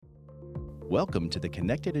Welcome to the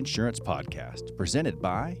Connected Insurance Podcast, presented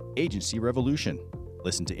by Agency Revolution.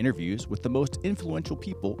 Listen to interviews with the most influential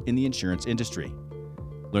people in the insurance industry.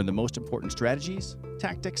 Learn the most important strategies,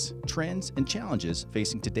 tactics, trends, and challenges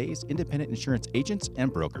facing today's independent insurance agents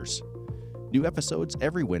and brokers. New episodes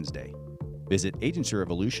every Wednesday. Visit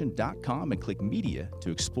agencyrevolution.com and click Media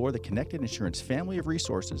to explore the Connected Insurance family of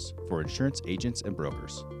resources for insurance agents and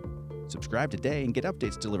brokers. Subscribe today and get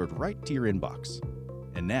updates delivered right to your inbox.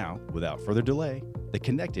 And now, without further delay, the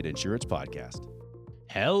Connected Insurance Podcast.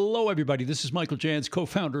 Hello, everybody. This is Michael Jans,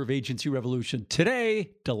 co-founder of Agency Revolution.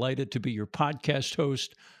 Today, delighted to be your podcast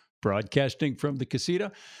host, broadcasting from the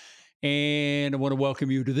casita. And I want to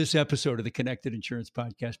welcome you to this episode of the Connected Insurance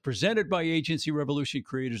Podcast, presented by Agency Revolution,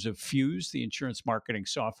 creators of Fuse, the insurance marketing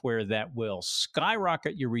software that will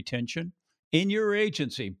skyrocket your retention in your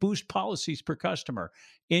agency, boost policies per customer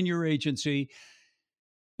in your agency,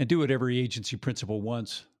 and do what every agency principal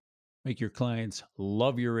wants. Make your clients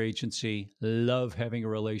love your agency, love having a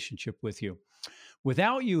relationship with you.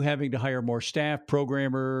 Without you having to hire more staff,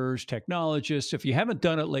 programmers, technologists. If you haven't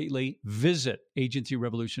done it lately, visit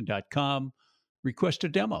agencyrevolution.com, request a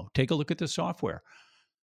demo, take a look at the software,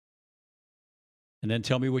 and then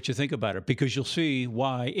tell me what you think about it, because you'll see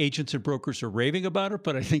why agents and brokers are raving about it,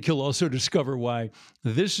 but I think you'll also discover why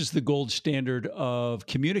this is the gold standard of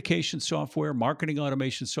communication software, marketing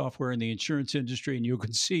automation software in the insurance industry, and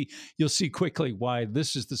you'll see quickly why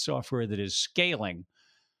this is the software that is scaling.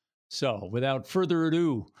 So, without further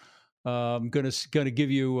ado, I'm going to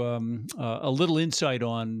give you a little insight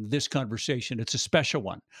on this conversation. It's a special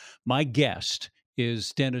one. My guest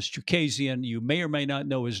is Dennis Chookaszian. You may or may not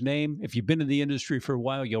know his name. If you've been in the industry for a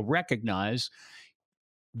while, you'll recognize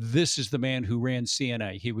this is the man who ran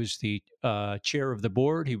CNA. He was the chair of the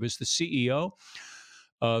board. He was the CEO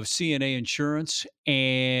of CNA Insurance,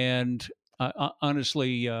 and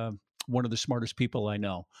honestly, one of the smartest people I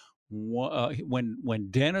know. When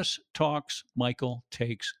Dennis talks, Michael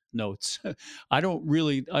takes notes. I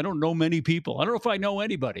don't know many people. I don't know if I know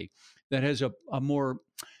anybody that has a more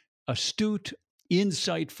astute,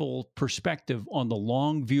 insightful perspective on the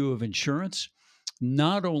long view of insurance,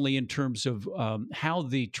 not only in terms of how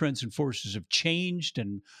the trends and forces have changed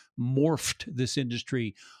and morphed this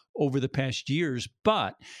industry over the past years,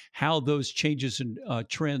 but how those changes and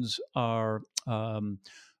trends are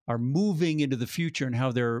moving into the future and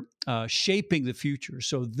how they're shaping the future.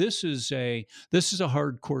 So this is a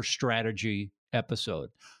hardcore strategy episode.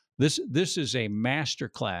 This is a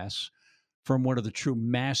masterclass from one of the true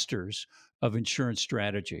masters of insurance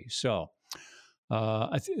strategy. So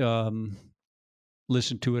I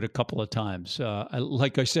listened to it a couple of times.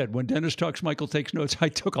 Like I said, when Dennis talks, Michael takes notes. I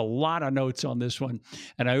took a lot of notes on this one.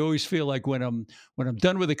 And I always feel like when I'm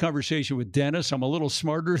done with a conversation with Dennis, I'm a little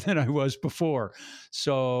smarter than I was before.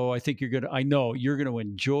 So I think I know you're going to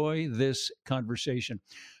enjoy this conversation.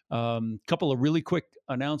 Couple of really quick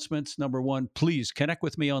announcements. Number one, please connect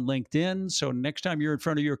with me on LinkedIn. So next time you're in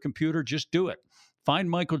front of your computer, just do it. Find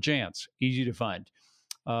Michael Jans, easy to find.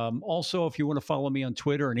 Also, if you want to follow me on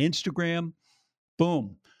Twitter and Instagram,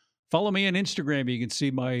 boom. Follow me on Instagram. You can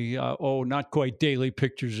see my, not quite daily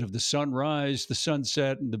pictures of the sunrise, the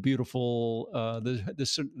sunset, and the beautiful,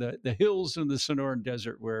 the hills and the Sonoran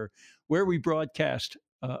Desert where we broadcast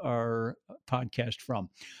our podcast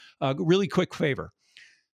from. Really quick favor.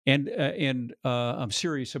 And I'm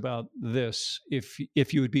serious about this.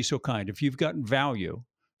 If you would be so kind, if you've gotten value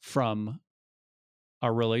from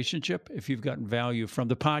our relationship, if you've gotten value from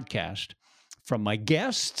the podcast, from my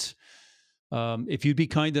guests, if you'd be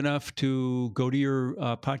kind enough to go to your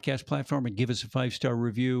podcast platform and give us a 5-star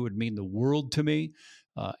review, it would mean the world to me.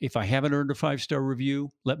 If I haven't earned a 5-star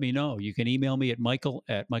review, let me know. You can email me at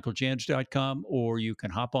michael@michaeljans.com, or you can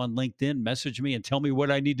hop on LinkedIn, message me, and tell me what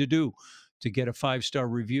I need to do to get a 5-star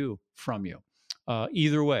review from you.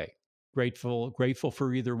 Either way, grateful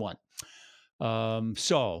for either one. Connect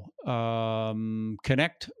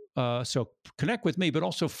with me, but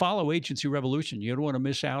also follow Agency Revolution. You don't want to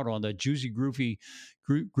miss out on the juicy, groovy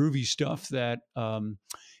stuff that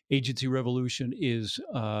Agency Revolution is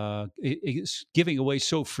giving away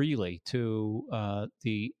so freely to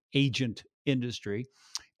the agent industry.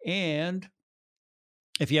 And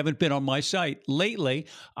if you haven't been on my site lately,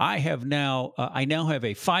 I now have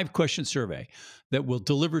a 5-question survey that will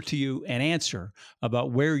deliver to you an answer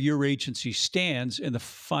about where your agency stands in the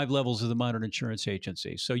 5 levels of the modern insurance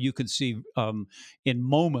agency. So you can see in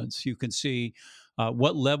moments, you can see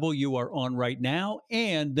what level you are on right now,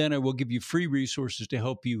 and then I will give you free resources to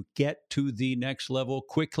help you get to the next level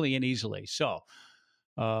quickly and easily. So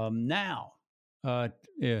now uh,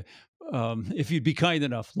 eh, if you'd be kind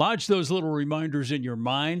enough, lodge those little reminders in your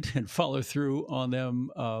mind and follow through on them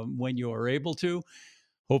when you are able to,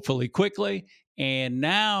 hopefully quickly. And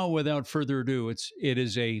now, without further ado, it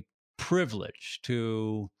is a privilege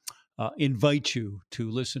to invite you to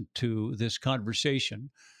listen to this conversation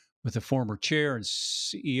with the former chair and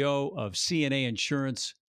CEO of CNA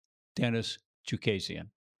Insurance, Dennis Chookaszian.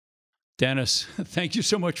 Dennis, thank you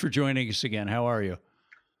so much for joining us again. How are you?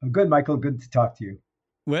 I'm good, Michael. Good to talk to you.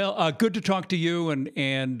 Well, good to talk to you.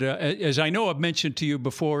 And as I know I've mentioned to you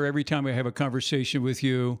before, every time I have a conversation with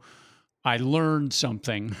you, I learned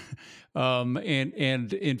something.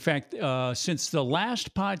 And in fact, since the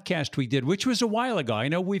last podcast we did, which was a while ago, I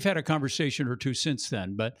know we've had a conversation or two since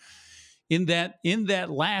then, but in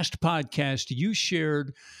that last podcast, you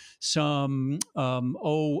shared some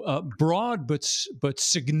broad but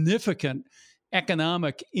significant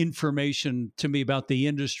economic information to me about the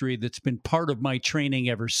industry that's been part of my training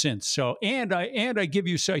ever since. So, and I give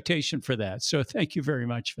you citation for that. So, thank you very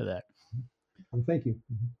much for that. Well, thank you.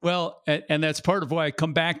 Well, and that's part of why I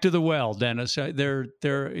come back to the well, Dennis. I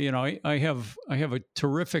have a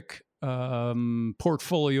terrific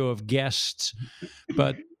portfolio of guests,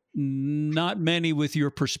 but not many with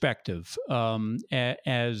your perspective,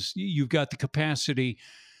 as you've got the capacity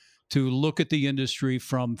to look at the industry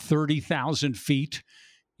from 30,000 feet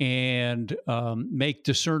and make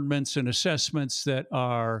discernments and assessments that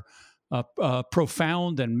are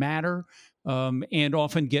profound and matter, and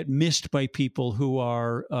often get missed by people who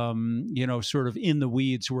are, sort of in the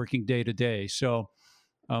weeds working day to day. So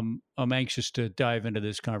I'm anxious to dive into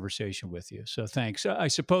this conversation with you. So thanks. I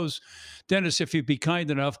suppose, Dennis, if you'd be kind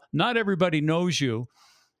enough, not everybody knows you.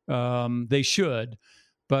 They should.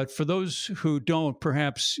 But for those who don't,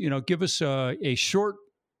 perhaps, give us a short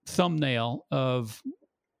thumbnail of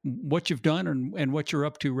what you've done and what you're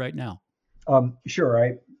up to right now. Sure.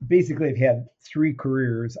 I basically have had 3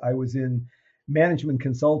 careers. I was in management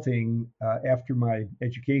consulting after my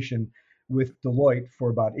education with Deloitte for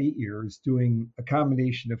about 8 years, doing a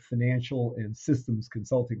combination of financial and systems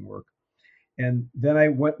consulting work. And then I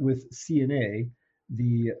went with CNA,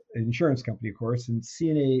 the insurance company, of course. And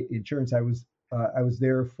CNA Insurance, I was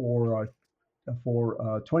there for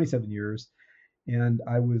 27 years, and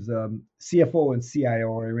I was CFO and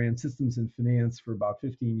CIO. I ran systems and finance for about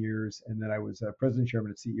 15 years, and then I was president,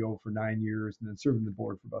 chairman, and CEO for 9 years, and then served on the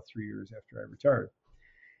board for about 3 years after I retired.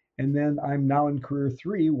 And then I'm now in career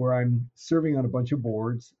 3, where I'm serving on a bunch of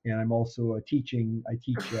boards, and I'm also teaching. I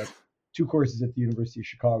teach 2 courses at the University of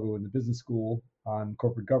Chicago in the business school on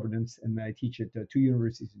corporate governance, and then I teach at 2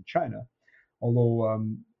 universities in China. Although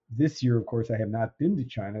this year, of course, I have not been to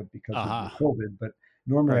China because of COVID, but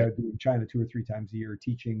normally I would be in China 2 or 3 times a year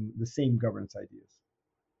teaching the same governance ideas.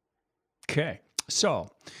 Okay. So,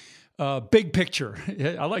 big picture.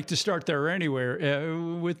 I like to start there anywhere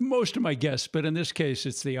with most of my guests, but in this case,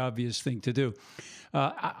 it's the obvious thing to do.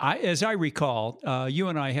 As I recall, you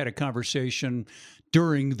and I had a conversation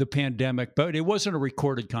during the pandemic, but it wasn't a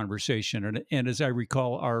recorded conversation. And as I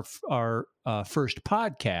recall, our first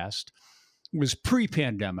podcast was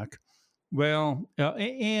pre-pandemic. Well,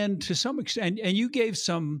 and to some extent, and you gave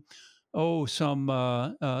some sobering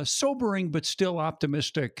but still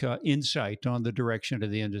optimistic insight on the direction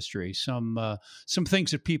of the industry. Some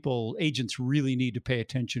things that agents really need to pay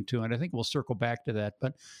attention to, and I think we'll circle back to that.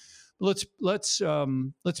 But let's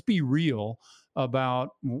be real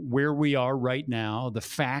about where we are right now. The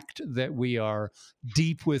fact that we are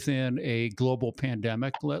deep within a global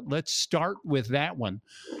pandemic. Let's start with that one.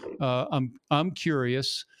 I'm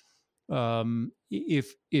curious.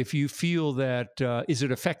 If you feel that, is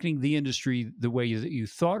it affecting the industry the way that you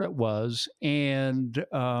thought it was? And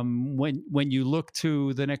when you look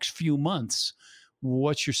to the next few months,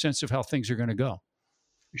 what's your sense of how things are going to go?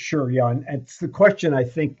 Sure, yeah. And it's the question, I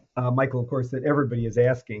think, Michael, of course, that everybody is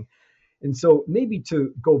asking. And so maybe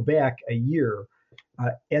to go back a year,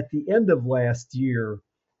 at the end of last year,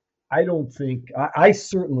 I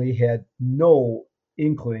certainly had no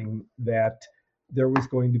inkling that there was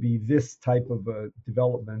going to be this type of a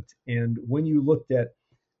development. And when you looked at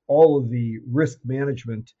all of the risk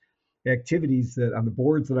management activities that on the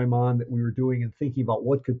boards that I'm on that we were doing and thinking about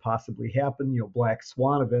what could possibly happen, black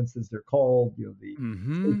swan events as they're called, the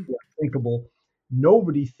unthinkable,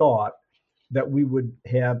 nobody thought that we would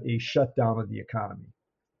have a shutdown of the economy.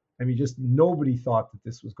 I mean, just nobody thought that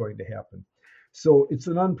this was going to happen. So it's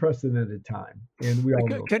an unprecedented time, and we all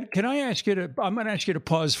know. Can I ask you I'm going to ask you to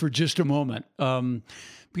pause for just a moment,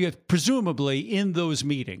 because presumably in those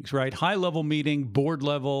meetings, right, high-level meeting,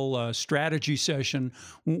 board-level strategy session,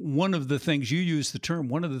 one of the things you use the term,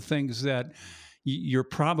 one of the things that you're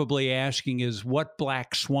probably asking is what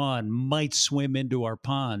black swan might swim into our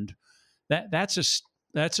pond. That's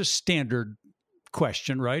a standard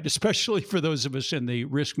question, right? Especially for those of us in the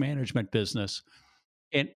risk management business.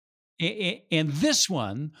 And and this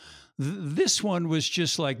one was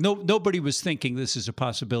just like nobody was thinking this is a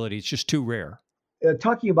possibility. It's just too rare.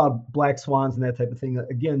 Talking about black swans and that type of thing,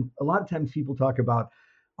 again, a lot of times people talk about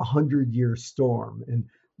a 100-year storm and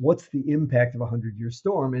what's the impact of a 100-year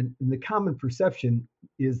storm. And the common perception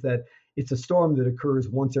is that it's a storm that occurs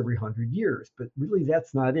once every 100 years, but really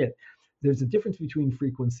that's not it. There's a difference between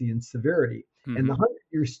frequency and severity. And the Mm-hmm.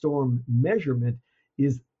 100-year storm measurement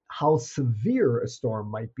is how severe a storm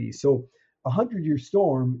might be. So a 100-year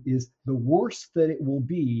storm is the worst that it will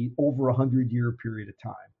be over a 100-year period of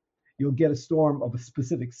time. You'll get a storm of a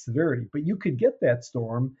specific severity, but you could get that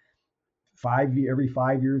storm every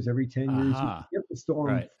 5 years, every 10 years. You Aha. can get the storm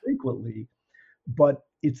Right. frequently, but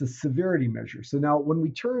it's a severity measure. So now when we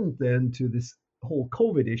turn then to this whole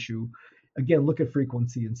COVID issue, again, look at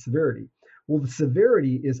frequency and severity. Well, the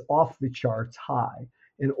severity is off the charts high.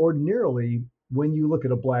 And ordinarily, when you look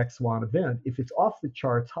at a black swan event, if it's off the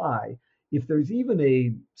charts high, if there's even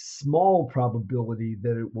a small probability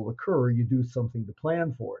that it will occur, you do something to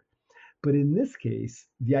plan for it. But in this case,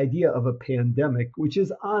 the idea of a pandemic, which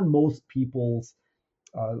is on most people's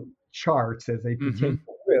uh, charts as a Mm-hmm.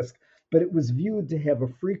 potential risk, but it was viewed to have a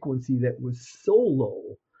frequency that was so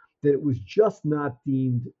low that it was just not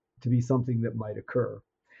deemed to be something that might occur.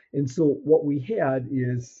 And so what we had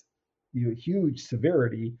is huge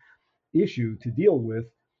severity issue to deal with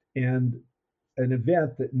and an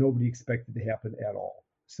event that nobody expected to happen at all.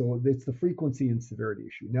 So it's the frequency and severity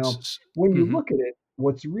issue. Now, when you Mm-hmm. look at it,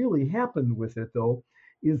 what's really happened with it, though,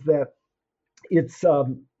 is that it's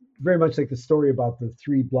very much like the story about the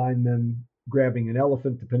three blind men grabbing an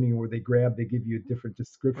elephant. Depending on where they grab, they give you a different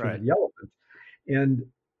description of Right. the elephant. And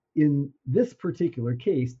in this particular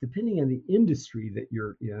case, depending on the industry that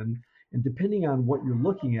you're in and depending on what you're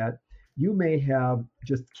looking at, you may have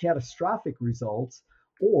just catastrophic results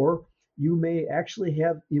or you may actually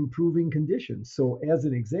have improving conditions. So, as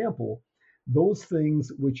an example, those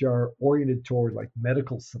things which are oriented toward like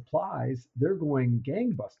medical supplies, they're going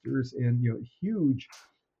gangbusters and huge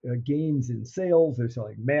gains in sales. They're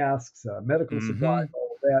selling masks, medical supplies, Mm-hmm. all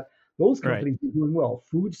of that. Those Right. companies are doing well.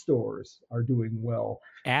 Food stores are doing well.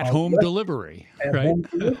 At home Rest delivery, at right? home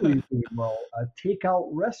delivery is doing well. Takeout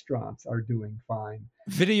restaurants are doing fine.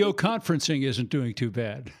 Video conferencing isn't doing too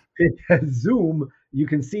bad. Zoom, you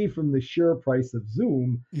can see from the share price of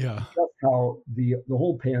Zoom Yeah. just how the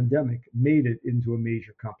whole pandemic made it into a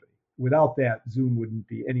major company. Without that, Zoom wouldn't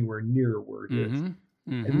be anywhere near where it is. Mm-hmm.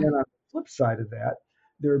 And Mm-hmm. then on the flip side of that,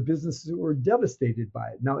 there are businesses who are devastated by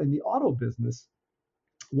it. Now, in the auto business,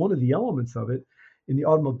 one of the elements of it, in the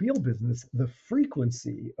automobile business, the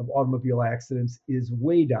frequency of automobile accidents is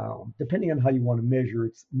way down. Depending on how you want to measure,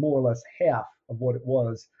 it's more or less half of what it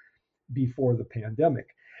was before the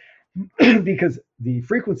pandemic. Because the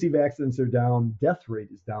frequency of accidents are down, death rate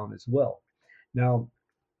is down as well. Now,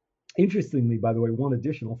 interestingly, by the way, one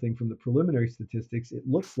additional thing from the preliminary statistics, it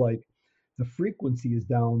looks like the frequency is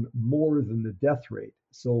down more than the death rate.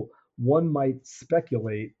 So one might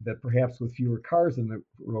speculate that perhaps with fewer cars on the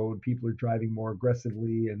road, people are driving more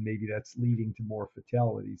aggressively, and maybe that's leading to more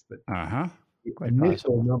fatalities. But Uh-huh. the Quite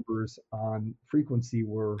initial possible. numbers on frequency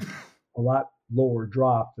were a lot lower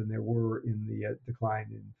drop than there were in the decline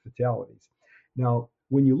in fatalities. Now,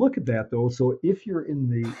 when you look at that, though, so if you're in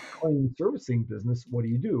the claim servicing business, what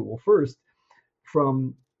do? Well, first,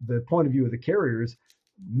 from the point of view of the carriers,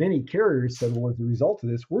 many carriers said, well, as a result of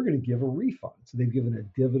this, we're going to give a refund. So they've given a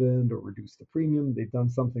dividend or reduced the premium. They've done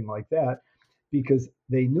something like that because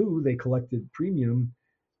they knew they collected premium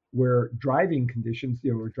where driving conditions,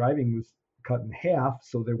 where driving was cut in half,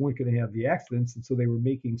 so they weren't going to have the accidents, and so they were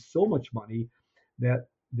making so much money that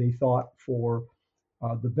they thought for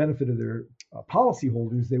the benefit of their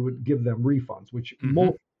policyholders, they would give them refunds, which Mm-hmm.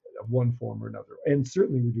 most of one form or another, and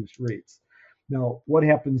certainly reduced rates. Now, what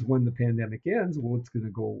happens when the pandemic ends? Well, it's going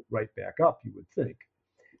to go right back up, you would think.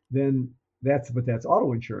 Then that's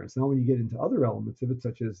auto insurance. Now, when you get into other elements of it,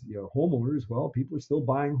 such as homeowners, well, people are still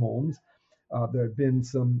buying homes. There have been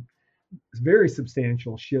some very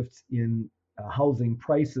substantial shifts in housing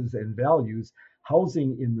prices and values.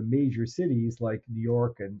 Housing in the major cities like New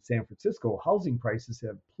York and San Francisco, housing prices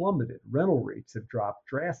have plummeted. Rental rates have dropped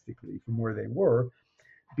drastically from where they were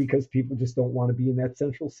because people just don't want to be in that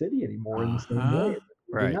central city anymore in the same way Uh-huh. as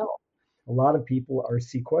they're moving Right. out. A lot of people are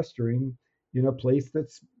sequestering in a place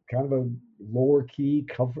that's kind of a lower key,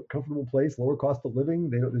 comfortable place, lower cost of living.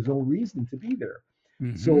 There's no reason to be there.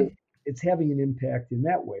 Mm-hmm. So it's having an impact in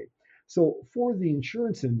that way. So for the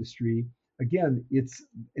insurance industry, again, it's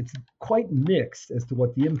quite mixed as to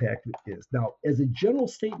what the impact is. Now, as a general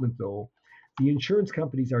statement, though, the insurance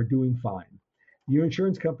companies are doing fine. The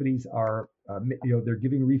insurance companies are, they're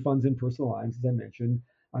giving refunds in personal lines, as I mentioned.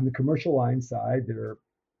 On the commercial line side, they're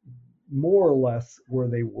more or less where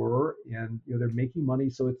they were, and they're making money.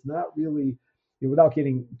 So it's not really, without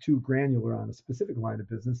getting too granular on a specific line of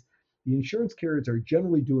business, the insurance carriers are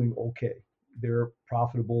generally doing okay. They're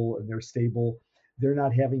profitable and they're stable. They're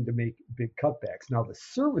not having to make big cutbacks. Now the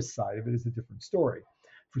service side of it is a different story.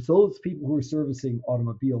 For those people who are servicing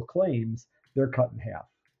automobile claims, they're cut in half.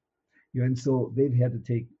 And so they've had to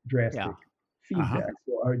take Yeah. drastic Uh-huh. feedbacks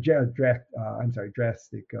or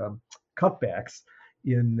drastic cutbacks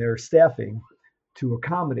in their staffing to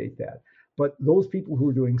accommodate that. But those people who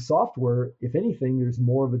are doing software, if anything, there's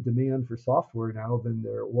more of a demand for software now than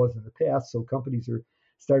there was in the past. So companies are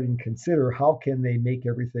starting to consider how can they make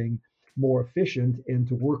everything more efficient and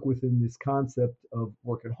to work within this concept of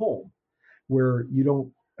work at home where you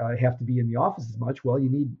don't have to be in the office as much. Well, you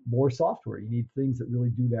need more software. You need things that really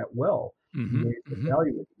do that well and Mm-hmm. ways to Mm-hmm.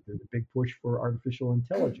 evaluate it. There's a big push for artificial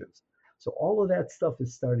intelligence. So all of that stuff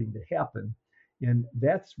is starting to happen. And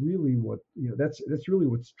that's really what, that's really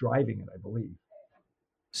what's driving it, I believe.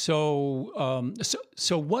 So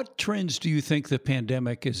what trends do you think the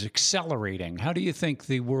pandemic is accelerating? How do you think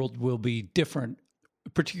the world will be different,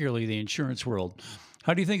 particularly the insurance world?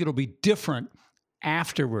 How do you think it'll be different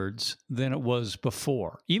afterwards than it was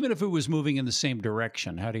before? Even if it was moving in the same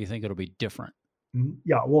direction, how do you think it'll be different?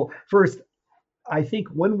 Yeah. Well, first, I think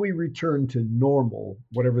when we return to normal,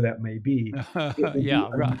 whatever that may be, it will be Yeah,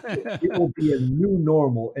 right. it will be a new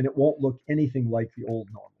normal, and it won't look anything like the old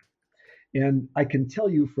normal. And I can tell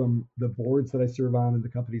you from the boards that I serve on and the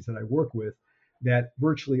companies that I work with that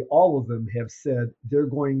virtually all of them have said they're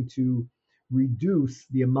going to reduce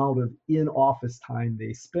the amount of in office time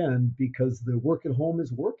they spend because the work at home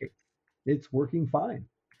is working. It's working fine.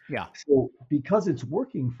 Yeah. So because it's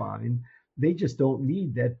working fine, they just don't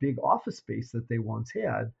need that big office space that they once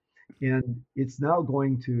had. And it's now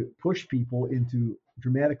going to push people into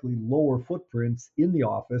dramatically lower footprints in the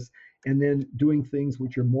office and then doing things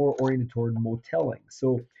which are more oriented toward moteling.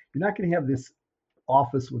 So you're not going to have this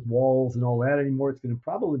office with walls and all that anymore. It's going to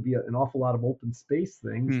probably be an awful lot of open space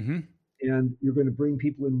things Hmm. and you're going to bring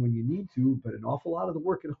people in when you need to. But an awful lot of the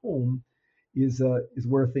work at home is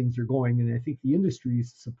where things are going, and I think the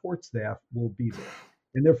industry's support staff will be there,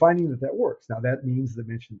 and they're finding that that works. Now that means, as I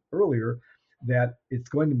mentioned earlier, that it's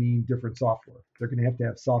going to mean different software. They're going to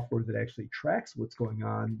have software that actually tracks what's going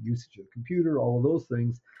on, usage of the computer, all of those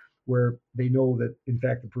things, where they know that in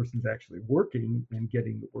fact the person's actually working and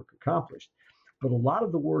getting the work accomplished. But a lot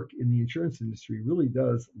of the work in the insurance industry really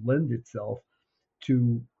does lend itself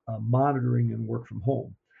to monitoring and work from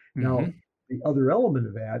home. Now, Hmm. the other element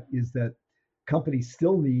of that is that companies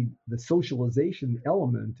still need the socialization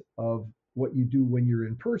element of what you do when you're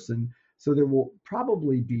in person. So there will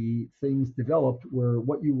probably be things developed where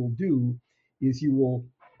what you will do is you will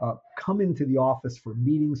come into the office for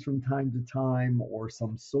meetings from time to time or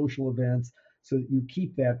some social events so that you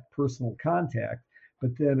keep that personal contact,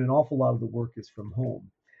 but then an awful lot of the work is from home.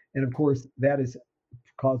 And of course, that has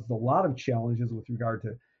caused a lot of challenges with regard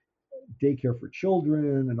to daycare for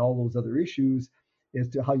children and all those other issues as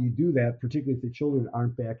to how you do that, particularly if the children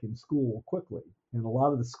aren't back in school quickly. And a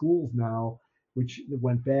lot of the schools now, which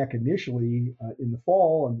went back initially in the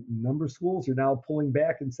fall, and a number of schools are now pulling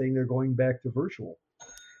back and saying they're going back to virtual.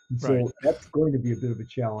 And Right. so that's going to be a bit of a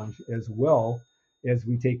challenge as well as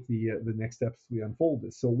we take the next steps as we unfold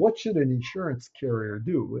this. So what should an insurance carrier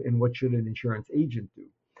do, and what should an insurance agent do?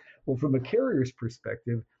 Well, from a carrier's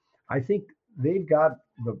perspective, I think they've got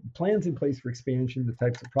the plans in place for expansion. The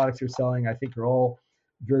types of products they're selling, I think, are all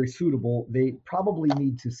very suitable. They probably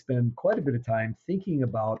need to spend quite a bit of time thinking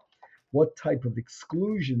about what type of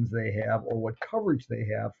exclusions they have or what coverage they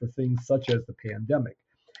have for things such as the pandemic,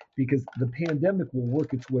 because the pandemic will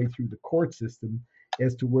work its way through the court system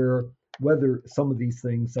as to whether some of these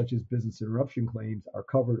things, such as business interruption claims, are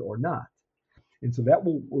covered or not. And so that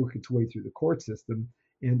will work its way through the court system.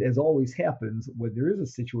 And as always happens, when there is a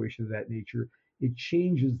situation of that nature, it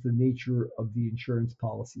changes the nature of the insurance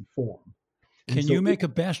policy form. And Can so, you make a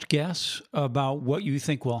best guess about what you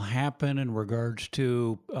think will happen in regards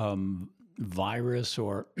to virus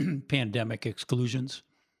or pandemic exclusions?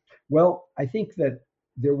 well, I think that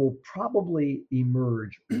there will probably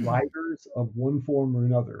emerge riders of one form or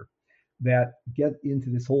another that get into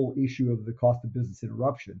this whole issue of the cost of business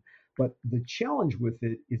interruption. But the challenge with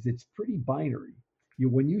it is it's pretty binary.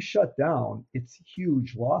 When you shut down, it's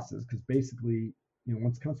huge losses because basically,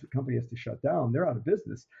 once a company has to shut down, they're out of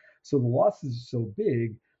business. So the losses are so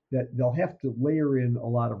big that they'll have to layer in a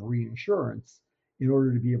lot of reinsurance in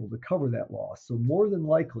order to be able to cover that loss. So more than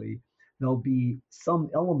likely, there'll be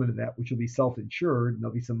some element of that which will be self-insured, and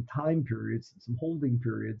there'll be some time periods, some holding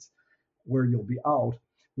periods where you'll be out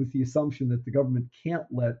with the assumption that the government can't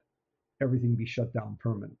let everything be shut down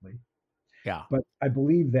permanently. Yeah. But I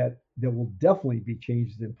believe that there will definitely be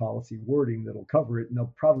changes in policy wording that'll cover it, and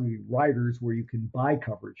there'll probably be riders where you can buy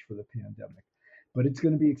coverage for the pandemic. But it's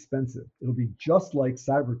going to be expensive. It'll be just like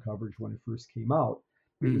cyber coverage when it first came out.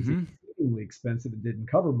 It was extremely expensive and didn't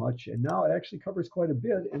cover much, and now it actually covers quite a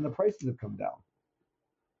bit, and the prices have come down.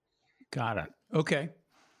 Got it. Okay.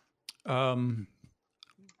 So,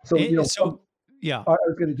 yeah. I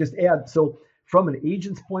was going to just add, so from an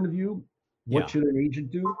agent's point of view, what should an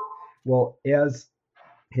agent do? Well, as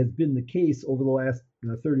has been the case over the last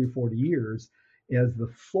 30 or 40 years, as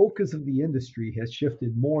the focus of the industry has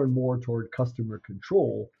shifted more and more toward customer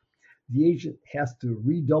control, the agent has to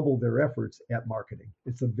redouble their efforts at marketing.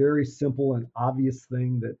 It's a very simple and obvious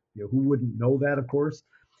thing that who wouldn't know that, of course.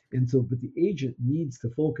 And so, but the agent needs to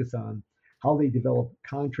focus on how they develop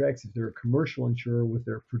contracts if they're a commercial insurer with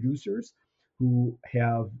their producers who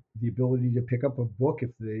have the ability to pick up a book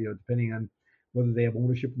if they, depending on whether they have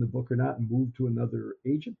ownership in the book or not, and move to another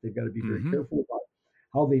agent. They've got to be very careful about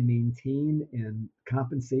how they maintain and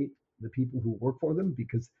compensate the people who work for them,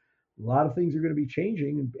 because a lot of things are going to be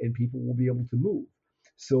changing and people will be able to move.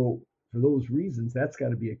 So for those reasons, that's got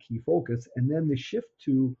to be a key focus. And then the shift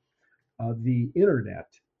to the internet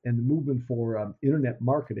and the movement for internet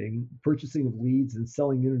marketing, purchasing of leads and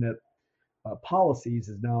selling internet policies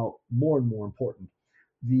is now more and more important.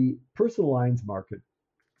 The personal lines market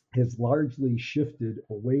has largely shifted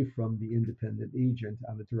away from the independent agent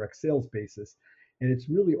on a direct sales basis. And it's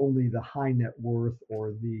really only the high net worth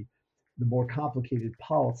or the more complicated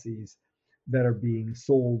policies that are being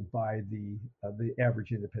sold by the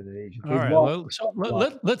average independent agent. All right, well, so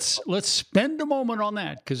let's spend a moment on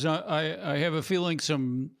that, because I have a feeling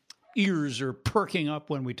some ears are perking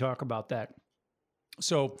up when we talk about that.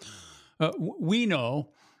 So we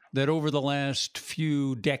know that over the last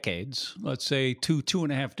few decades, let's say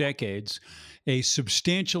 2.5 decades, a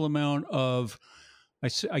substantial amount of,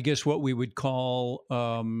 I guess what we would call,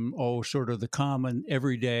 sort of the common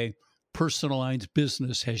everyday personal lines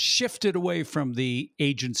business has shifted away from the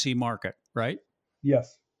agency market, right?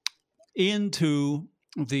 Yes. Into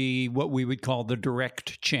what we would call the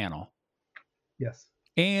direct channel. Yes.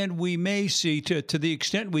 And we may see, to the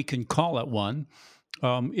extent we can call it one,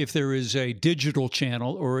 if there is a digital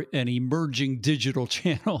channel or an emerging digital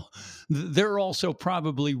channel, they're also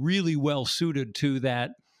probably really well suited to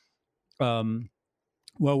that.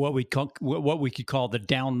 What we could call the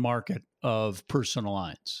down market of personal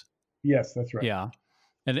lines. Yes, that's right. Yeah,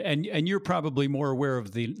 and you're probably more aware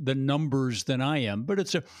of the numbers than I am, but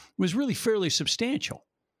it was really fairly substantial.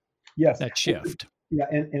 Yes, that shift. Yeah,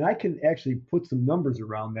 and I can actually put some numbers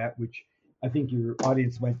around that, which I think your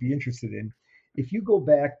audience might be interested in. If you go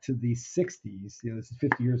back to the 60s, this is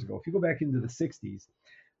 50 years ago, if you go back into the 60s,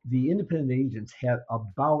 the independent agents had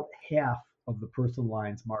about half of the personal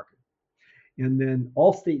lines market. And then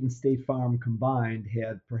Allstate and State Farm combined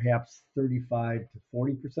had perhaps 35 to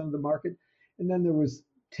 40% of the market. And then there was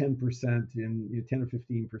 10% in 10 or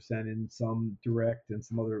 15% in some direct and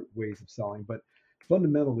some other ways of selling. But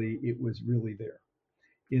fundamentally, it was really there.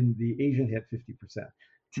 The agent had 50%.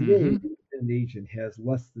 Today, an agent has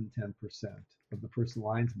less than 10% of the personal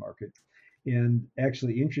lines market. And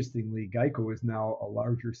actually, interestingly, Geico is now a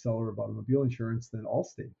larger seller of automobile insurance than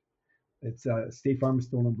Allstate. It's State Farm is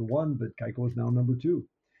still number one, but Geico is now number two.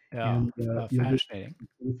 Yeah, fascinating.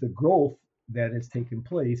 With the growth that has taken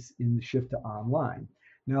place in the shift to online.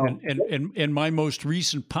 Now, and my most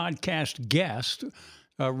recent podcast guest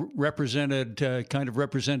represented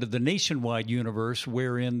the nationwide universe,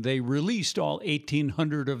 wherein they released all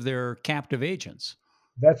 1,800 of their captive agents.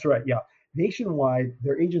 That's right. Yeah, nationwide,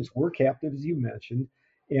 their agents were captive, as you mentioned,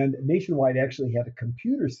 and Nationwide actually had a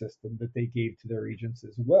computer system that they gave to their agents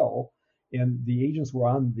as well. And the agents were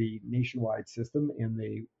on the Nationwide system, and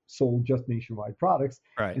they sold just Nationwide products.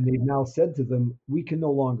 Right. And they've now said to them, we can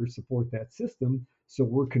no longer support that system. So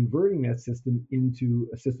we're converting that system into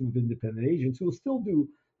a system of independent agents who will still do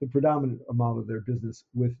the predominant amount of their business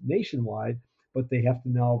with Nationwide, but they have to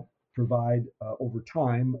now provide over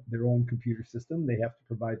time their own computer system. They have to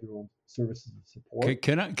provide their own services and support.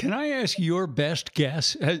 Can I ask your best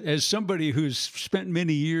guess, as somebody who's spent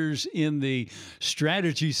many years in the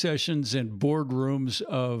strategy sessions and boardrooms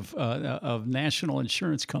of national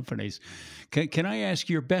insurance companies? Can I ask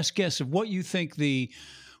your best guess of what you think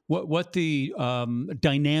what the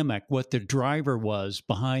dynamic, what the driver was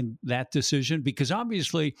behind that decision? Because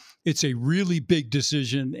obviously it's a really big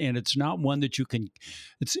decision, and it's not one that you can.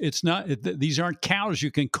 It's not. These aren't cows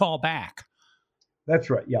you can call back. That's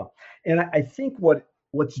right. Yeah, and I think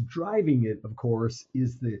what's driving it, of course,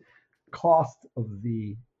 is the cost of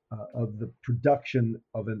the production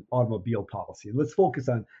of an automobile policy. Let's focus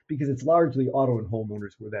on, because it's largely auto and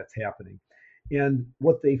homeowners where that's happening. And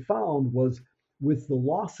what they found was, with the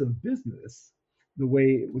loss of business, the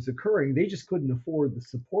way it was occurring, they just couldn't afford the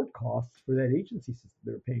support costs for that agency system.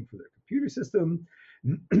 They were paying for their computer system.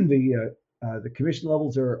 The commission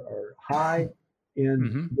levels are high,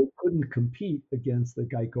 and they couldn't compete against the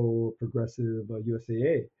Geico, Progressive,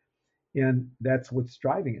 USAA. And that's what's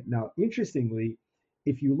driving it. Now, interestingly,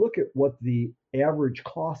 if you look at what the average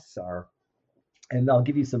costs are, and I'll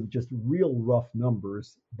give you some just real rough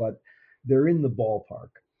numbers, but they're in the ballpark.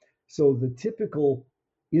 So the typical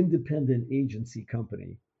independent agency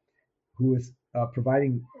company who is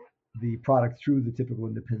providing the product through the typical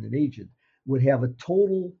independent agent would have a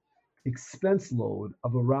total expense load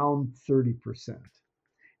of around 30%.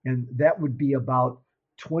 And that would be about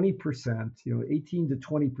 20%, 18 to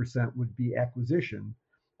 20% would be acquisition.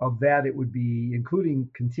 Of that, it would be, including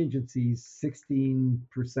contingencies, 16%,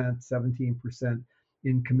 17%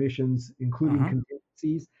 in commissions, including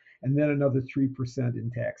contingencies, and then another 3%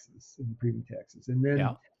 in taxes, in premium taxes. And then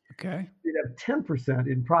you'd have 10%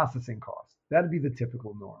 in processing costs. That'd be the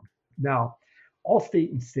typical norm. Now,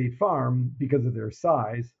 Allstate and State Farm, because of their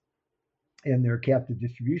size and their captive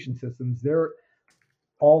distribution systems, their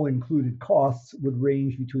all-included costs would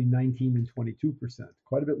range between 19 and 22%,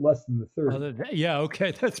 quite a bit less than the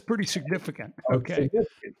 30. That's pretty significant.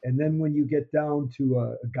 Significant. And then when you get down to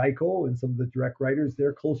a Geico and some of the direct writers,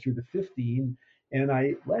 they're closer to 15. And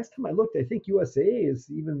last time I looked, I think USAA is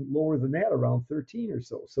even lower than that, around 13 or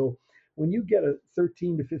so. So when you get a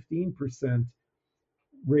 13 to 15%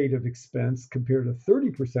 rate of expense compared to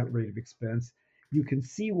 30% rate of expense, you can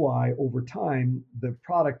see why over time the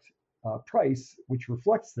product price, which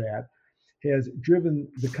reflects that, has driven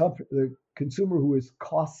the consumer who is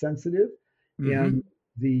cost sensitive, and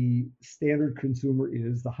the standard consumer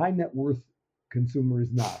is. The high net worth consumer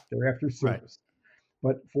is not. They're after service.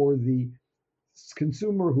 Right. But for the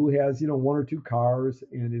consumer who has one or two cars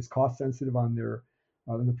and is cost sensitive on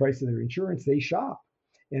the price of their insurance, they shop.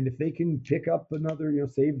 And if they can pick up another,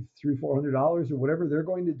 save $300-400 or whatever, they're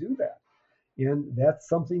going to do that. And that's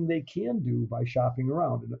something they can do by shopping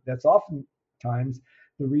around. And that's oftentimes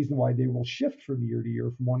the reason why they will shift from year to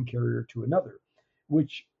year from one carrier to another,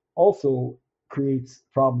 which also creates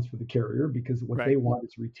problems for the carrier, because what they want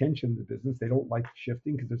is retention of the business. They don't like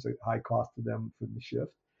shifting because there's a high cost to them for the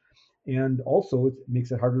shift. And also it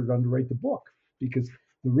makes it harder to underwrite the book, because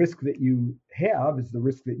the risk that you have is the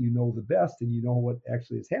risk that you know the best, and you know what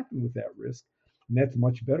actually has happened with that risk. And that's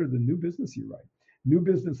much better than new business you write. New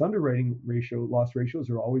business underwriting loss ratios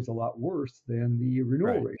are always a lot worse than the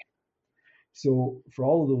renewal ratio. So for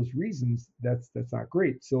all of those reasons, that's not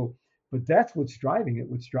great. So, but that's what's driving it.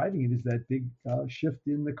 What's driving it is that big shift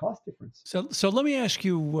in the cost difference. So let me ask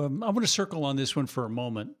you, I want to circle on this one for a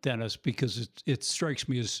moment, Dennis, because it strikes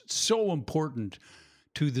me as so important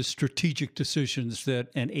to the strategic decisions that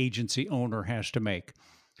an agency owner has to make.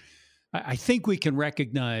 I think we can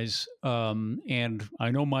recognize, and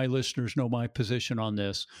I know my listeners know my position on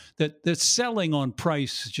this, that selling on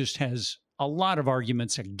price just has a lot of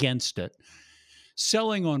arguments against it.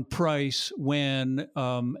 Selling on price when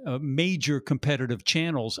major competitive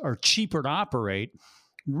channels are cheaper to operate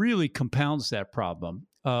really compounds that problem.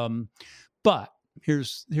 But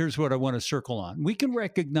here's what I want to circle on. We can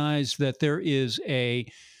recognize that there is a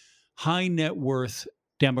high net worth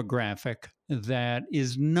demographic that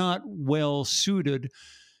is not well suited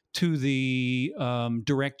to the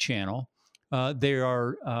direct channel. They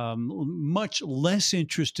are much less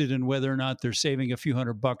interested in whether or not they're saving a few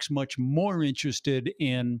 $100, much more interested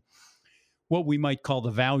in what we might call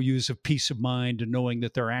the values of peace of mind and knowing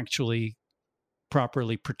that they're actually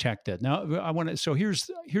properly protected. Now, so here's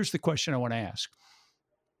the question I want to ask.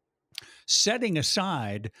 Setting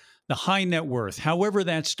aside the high net worth, however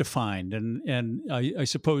that's defined, and I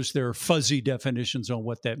suppose there are fuzzy definitions on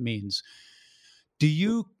what that means. Do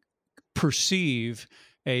you perceive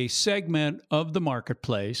a segment of the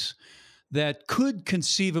marketplace that could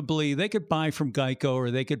conceivably, they could buy from Geico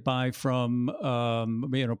or they could buy from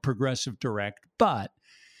Progressive Direct, but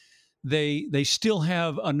they still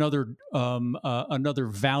have another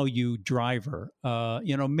value driver.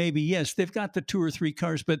 Maybe yes, they've got the 2 or 3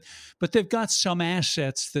 cars, but they've got some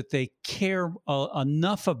assets that they care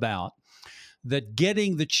enough about that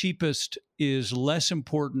getting the cheapest is less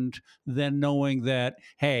important than knowing that,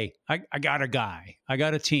 hey, I got a guy, I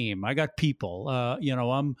got a team, I got people.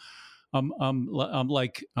 I'm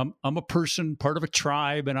a person, part of a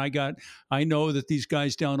tribe, and I know that these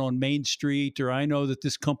guys down on Main Street, or I know that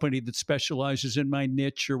this company that specializes in my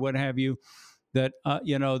niche, or what have you, that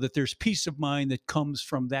that there's peace of mind that comes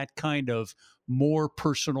from that kind of more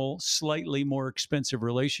personal, slightly more expensive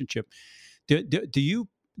relationship. Do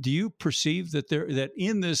you perceive that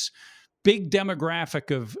in this big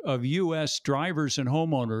demographic of U.S. drivers and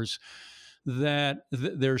homeowners, that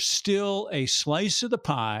there's still a slice of the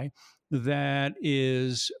pie that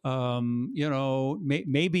is,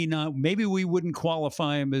 maybe not, maybe we wouldn't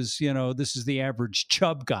qualify him as, this is the average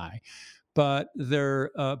chub guy, but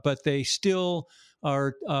they still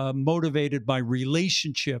are motivated by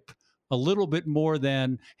relationship a little bit more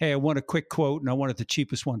than, hey, I want a quick quote and I want it the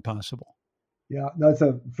cheapest one possible. Yeah, that's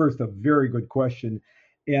a very good question.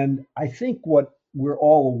 And I think what we're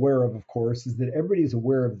all aware of course, is that everybody's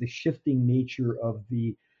aware of the shifting nature of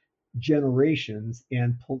the generations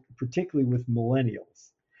and particularly with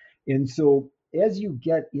millennials. And so as you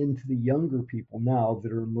get into the younger people now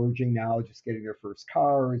that are emerging now, just getting their first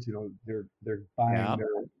cars, they're buying Yeah. their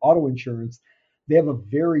auto insurance, they have a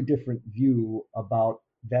very different view about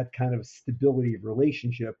that kind of stability of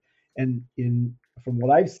relationship. And from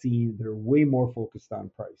what I've seen, they're way more focused on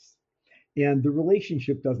price. And the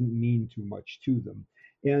relationship doesn't mean too much to them.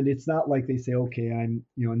 And it's not like they say, okay,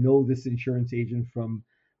 know this insurance agent from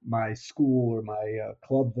my school or my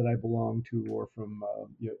club that I belong to, or from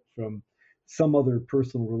some other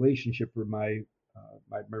personal relationship, or my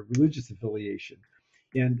religious affiliation.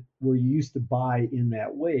 And where you used to buy in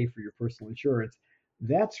that way for your personal insurance,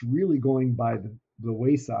 that's really going by the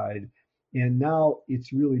wayside. And now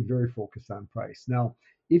it's really very focused on price. Now,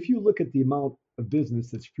 if you look at the amount of business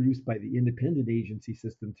that's produced by the independent agency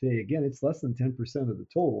system today, again, it's less than 10% of the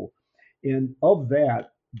total. And of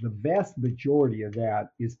that, the vast majority of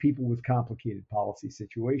that is people with complicated policy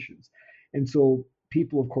situations. And so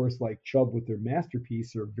people, of course, like Chubb with their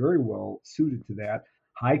Masterpiece are very well suited to that.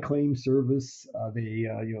 High claim service,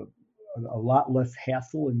 a lot less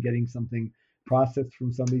hassle in getting something processed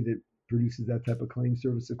from somebody that produces that type of claim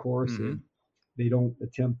service, of course. Mm-hmm. And they don't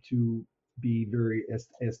attempt to be very as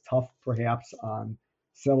tough perhaps on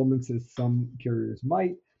settlements as some carriers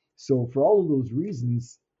might. So for all of those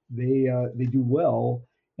reasons, they do well,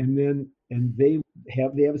 and they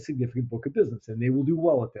have a significant book of business, and they will do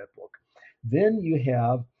well at that book. Then you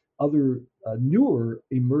have other newer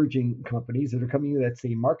emerging companies that are coming into that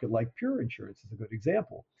same market, like Pure Insurance is a good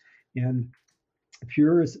example. And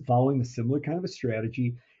Pure is following a similar kind of a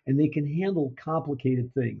strategy, and they can handle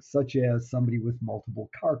complicated things, such as somebody with multiple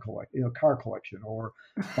car collection, or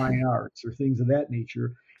fine arts, or things of that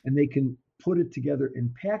nature, and they can put it together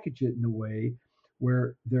and package it in a way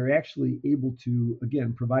where they're actually able to,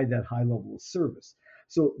 again, provide that high level of service.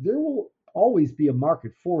 So there will always be a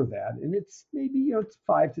market for that, and it's maybe it's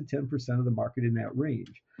 5 to 10% of the market in that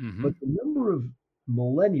range. Mm-hmm. But the number of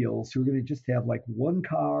millennials who are going to just have like one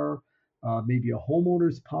car, maybe a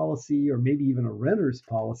homeowner's policy, or maybe even a renter's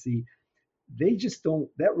policy, they just don't,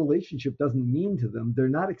 that relationship doesn't mean to them. They're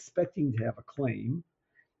not expecting to have a claim.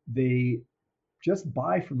 They just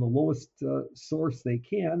buy from the lowest source they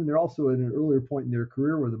can. And they're also at an earlier point in their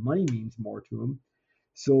career where the money means more to them.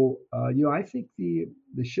 So, I think the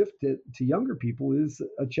shift to younger people is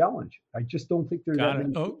a challenge. I just don't think there's that Got it.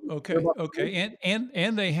 many. Oh, okay, okay,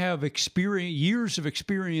 and they have years of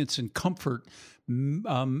experience and comfort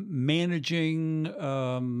managing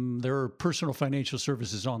their personal financial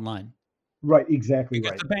services online. Right, exactly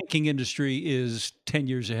Because right. the banking industry is 10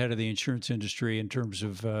 years ahead of the insurance industry in terms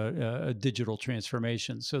of digital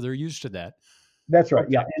transformation, so they're used to that. That's right.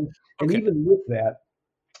 Okay, Yeah, and okay, even with that,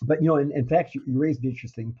 but in fact, you raised an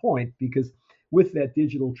interesting point, because with that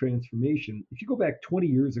digital transformation, if you go back 20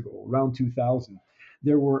 years ago, around 2000,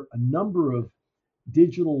 there were a number of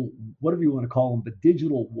digital, whatever you want to call them, but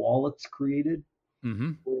digital wallets created,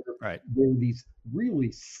 mm-hmm. where Right. there were these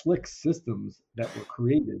really slick systems that were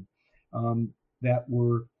created, that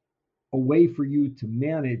were a way for you to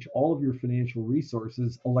manage all of your financial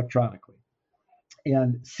resources electronically.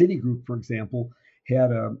 And Citigroup, for example,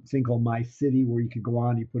 had a thing called My City, where you could go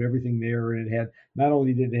on, you put everything there, and it had, not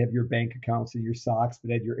only did it have your bank accounts and your stocks,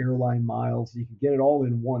 but it had your airline miles. You could get it all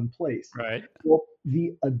in one place. Right. Well,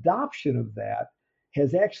 the adoption of that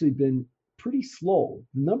has actually been pretty slow.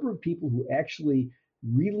 The number of people who actually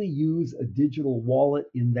really use a digital wallet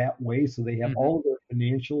in that way, so they have Mm-hmm. all of their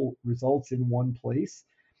financial results in one place,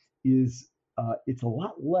 is it's a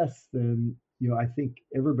lot less than I think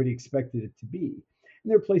everybody expected it to be.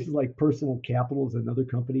 And there are places like Personal Capital is another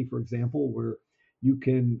company, for example, where you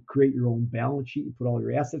can create your own balance sheet, you put all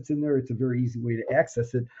your assets in there. It's a very easy way to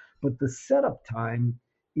access it. But the setup time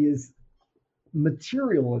is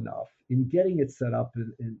material enough in getting it set up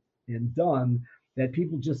and done that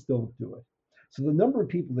people just don't do it. So the number of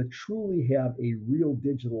people that truly have a real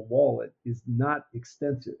digital wallet is not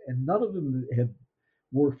extensive, and none of them have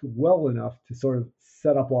worked well enough to sort of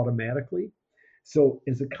set up automatically. So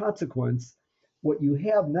as a consequence, what you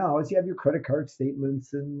have now is you have your credit card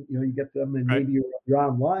statements, and you get them, and Right. maybe you're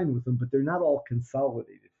online with them, but they're not all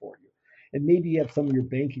consolidated for you. And maybe you have some of your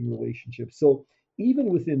banking relationships. So even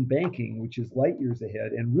within banking, which is light years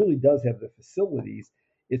ahead and really does have the facilities,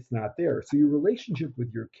 it's not there. So your relationship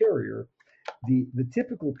with your carrier, the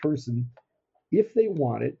typical person, if they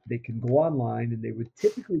want it, they can go online and they would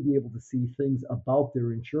typically be able to see things about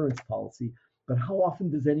their insurance policy. But how often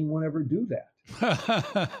does anyone ever do that?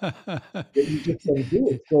 You just don't do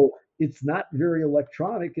it. So it's not very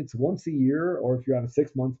electronic. It's once a year, or if you're on a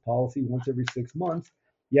 6 month policy, once every 6 months,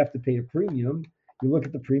 you have to pay a premium. You look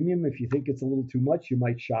at the premium. If you think it's a little too much, you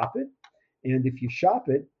might shop it. And if you shop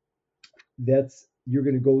it, you're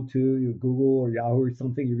going to go to Google or Yahoo or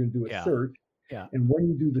something. You're going to do a Yeah. search. Yeah. And when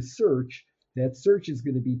you do the search, that search is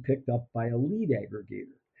going to be picked up by a lead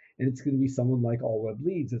aggregator. And it's going to be someone like All Web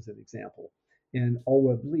Leads, as an example. And All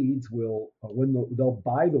Web Leads will, they'll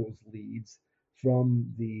buy those leads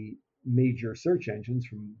from the major search engines,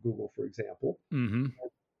 from Google, for example. Mm-hmm.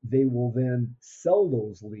 They will then sell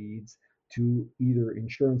those leads to either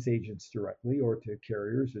insurance agents directly or to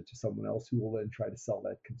carriers or to someone else who will then try to sell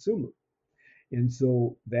that consumer. And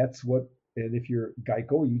so and if you're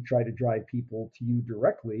Geico, you try to drive people to you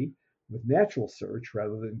directly with natural search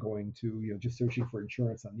rather than going to, just searching for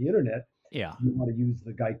insurance on the internet. Yeah. You want to use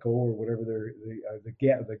the Geico or whatever the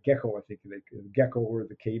Gecko, I think, the Gecko or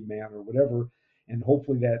the Caveman or whatever. And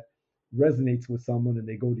hopefully that resonates with someone and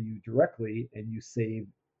they go to you directly, and you save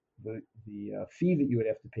the fee that you would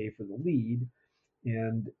have to pay for the lead,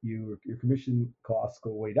 and your commission costs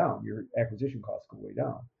go way down, your acquisition costs go way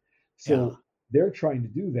down. So they're trying to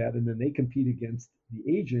do that, and then they compete against the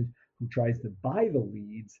agent who tries to buy the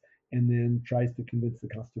leads and then tries to convince the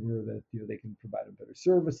customer that they can provide a better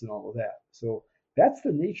service and all of that. So that's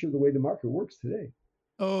the nature of the way the market works today.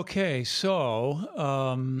 Okay, so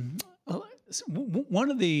one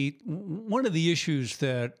of the issues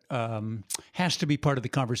that has to be part of the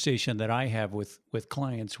conversation that I have with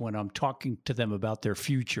clients when I'm talking to them about their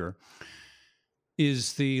future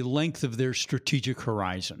is the length of their strategic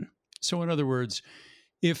horizon. So, in other words,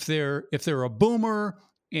 if they're a boomer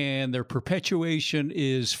and their perpetuation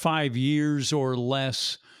is 5 years or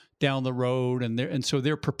less down the road, and so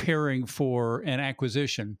they're preparing for an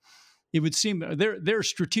acquisition, it would seem their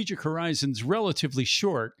strategic horizon's relatively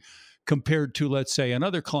short compared to, let's say,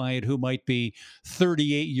 another client who might be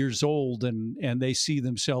 38 years old and they see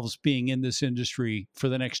themselves being in this industry for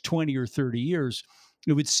the next 20 or 30 years.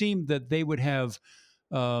 It would seem that they would have,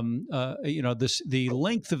 the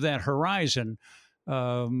length of that horizon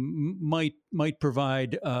might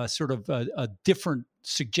provide sort of a different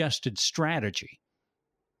suggested strategy.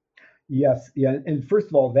 Yes, yeah, and first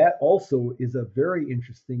of all, that also is a very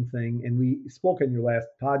interesting thing, and we spoke in your last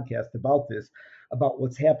podcast about this, about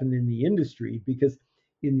what's happened in the industry, because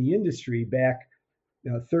in the industry back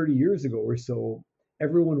 30 years ago or so,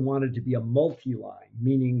 everyone wanted to be a multi-line,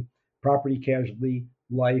 meaning property, casualty,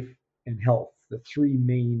 life, and health, the three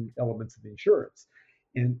main elements of insurance.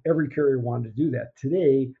 And every carrier wanted to do that.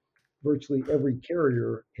 Today, virtually every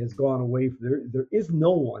carrier has gone away. There is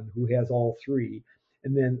no one who has all three.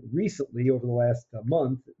 And then recently, over the last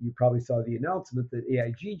month, you probably saw the announcement that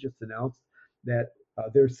AIG just announced that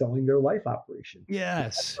they're selling their life operation.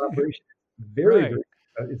 Yes. Life operation is Right.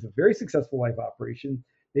 it's a very successful life operation.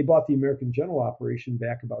 They bought the American General operation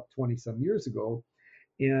back about 20 some years ago,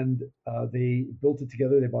 and they built it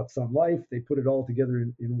together. They bought Sun Life. They put it all together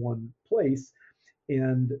in one place.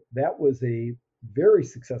 And that was a very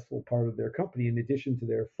successful part of their company, in addition to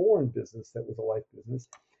their foreign business that was a life business.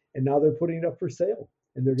 And now they're putting it up for sale.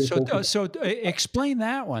 And they're going to focus. So explain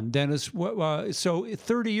that one, Dennis. So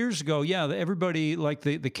 30 years ago, yeah, everybody, like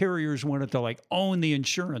the carriers, wanted to own the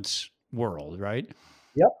insurance world, right?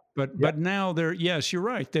 Yep. But now yes, you're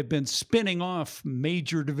right. They've been spinning off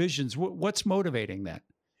major divisions. What's motivating that?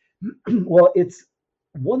 Well, it's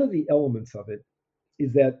one of the elements of it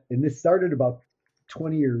is that, and this started about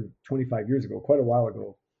 20 or 25 years ago, quite a while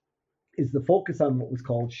ago, is the focus on what was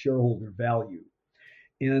called shareholder value.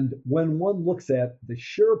 And when one looks at the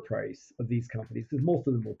share price of these companies, because most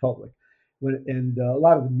of them were public, And a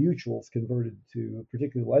lot of the mutuals converted to,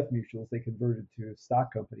 particularly life mutuals, they converted to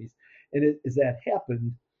stock companies. And as that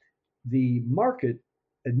happened, the market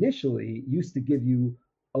initially used to give you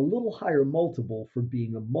a little higher multiple for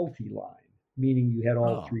being a multi-line, meaning you had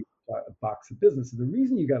all Oh, three box of business. And the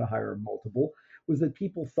reason you got a higher multiple was that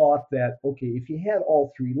people thought that, okay, if you had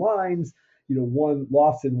all three lines, one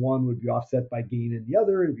loss in one would be offset by gain in the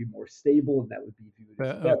other. It'd be more stable, and that would be viewed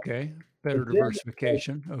as better. okay. But Better then,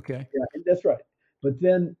 diversification. Okay. yeah, and that's right. But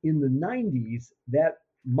then in the 90s, that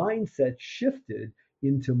mindset shifted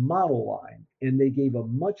into monoline, and they gave a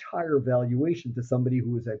much higher valuation to somebody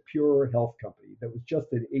who was a pure health company that was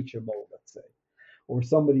just an HMO, let's say, or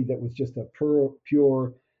somebody that was just a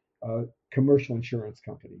pure uh, commercial insurance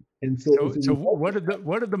company. And so as a So result of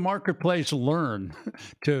what did the marketplace learn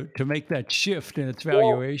to make that shift in its well,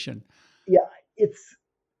 valuation? yeah, it's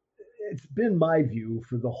been my view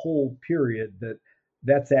for the whole period that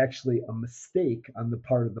that's actually a mistake on the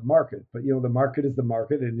part of the market. But the market is the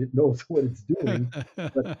market and it knows what it's doing.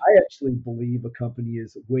 But I actually believe a company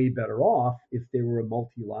is way better off if they were a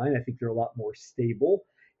multi-line. I think they're a lot more stable.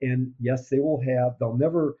 And yes, they'll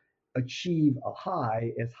never achieve a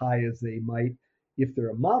high as high as they might if they're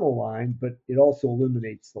a monoline, but it also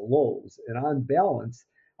eliminates the lows. And on balance,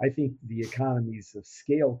 I think the economies of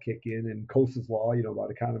scale kick in, and Coase's law, about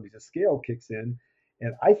economies of scale kicks in,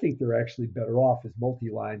 and I think they're actually better off as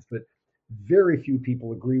multi-lines. But very few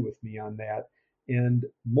people agree with me on that, and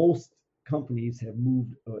most companies have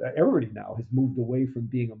moved. Everybody now has moved away from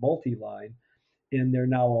being a multi-line, and they're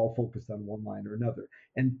now all focused on one line or another.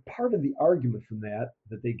 And part of the argument from that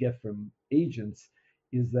they get from agents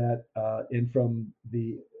is that, and from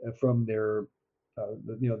their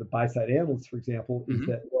the buy side analysts, for example, is Mhm.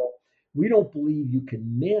 that, well, we don't believe you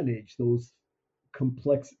can manage those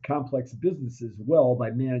complex businesses well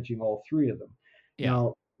by managing all three of them. Yeah.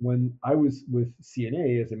 Now, when I was with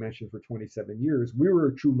CNA, as I mentioned, for 27 years, we were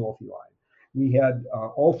a true multi-line. We had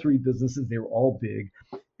all three businesses; they were all big,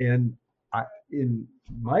 and in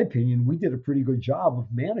my opinion, we did a pretty good job of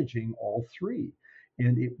managing all three.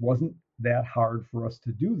 And it wasn't that hard for us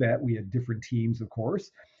to do that. We had different teams, of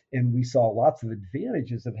course, and we saw lots of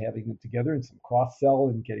advantages of having them together and some cross sell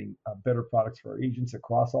and getting better products for our agents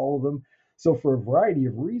across all of them. So, for a variety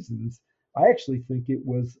of reasons, I actually think it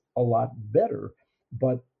was a lot better.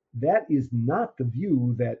 But that is not the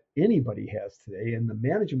view that anybody has today. And the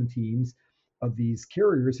management teams of these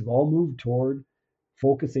carriers have all moved toward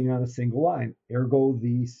focusing on a single line. Ergo,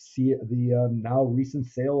 the now recent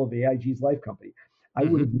sale of AIG's life company. I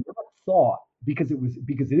would have Mhm. not thought, because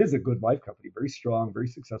it is a good life company, very strong, very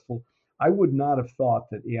successful. I would not have thought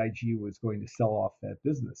that AIG was going to sell off that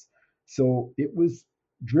business. So it was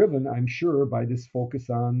driven, I'm sure, by this focus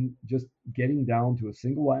on just getting down to a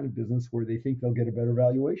single line of business where they think they'll get a better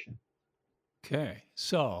valuation. Okay.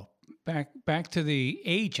 So back to the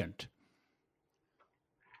agent.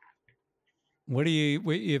 What do you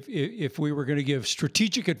if we were going to give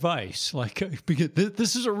strategic advice, like because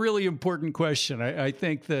this is a really important question. I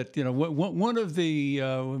think that one of the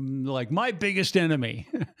like my biggest enemy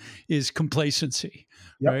is complacency,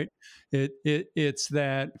 Yep. right? It's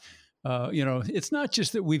that it's not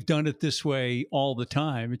just that we've done it this way all the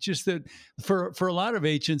time. It's just that for a lot of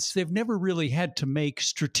agents, they've never really had to make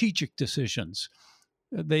strategic decisions.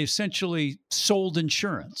 They essentially sold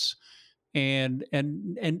insurance and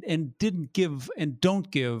didn't give and don't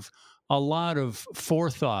give a lot of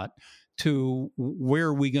forethought to where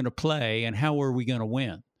are we going to play and how are we going to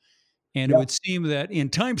win. And it would Yep. seem that in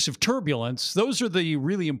times of turbulence, those are the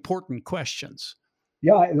really important questions.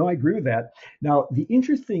 Yeah, no, I agree with that. Now, the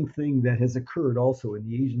interesting thing that has occurred also in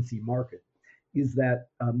the agency market is that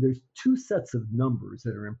there's two sets of numbers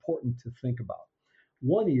that are important to think about.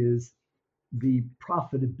 One is the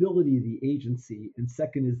profitability of the agency, and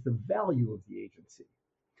second is the value of the agency.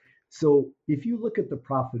 So if you look at the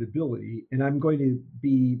profitability, and I'm going to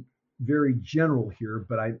be very general here,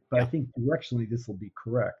 but I Yeah. think directionally this will be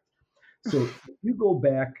correct. So if you go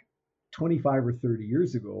back 25 or 30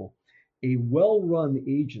 years ago, a well-run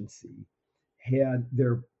agency had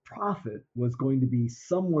their profit was going to be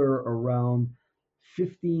somewhere around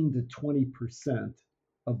 15 to 20%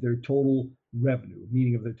 of their total revenue,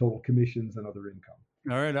 meaning of their total commissions and other income.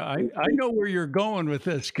 All right, I know where you're going with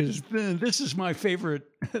this because this is my favorite.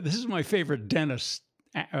 This is my favorite dentist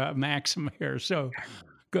maxim here. So,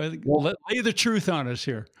 Well, lay the truth on us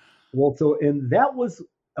here. and that was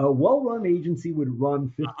a well-run agency would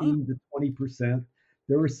run Uh-huh. 15 to 20%.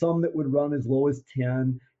 There were some that would run as low as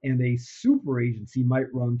 10, and a super agency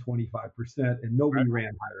might run 25%, and Right. nobody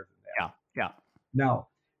ran higher than that. Yeah, yeah. Now,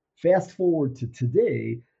 fast forward to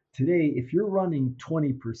today, Today, if you're running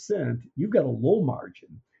 20%, you've got a low margin.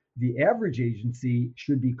 The average agency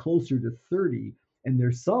should be closer to 30, and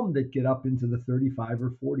there's some that get up into the 35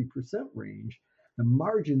 or 40% range. The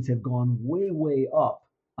margins have gone way, way up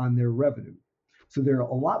on their revenue. So they're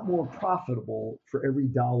a lot more profitable for every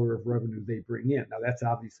dollar of revenue they bring in. Now, that's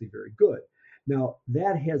obviously very good. Now,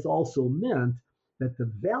 that has also meant that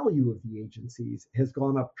the value of the agencies has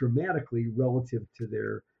gone up dramatically relative to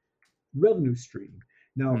their revenue stream.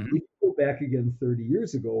 Now, Mhm. if you go back again 30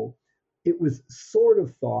 years ago, it was sort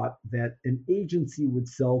of thought that an agency would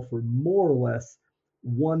sell for more or less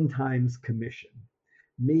one times commission,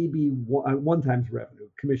 maybe one times revenue. Yeah.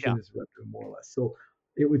 Commission is revenue, more or less. So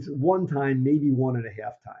it was one time, maybe one and a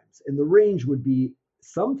half times. And the range would be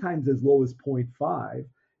sometimes as low as zero point 0.5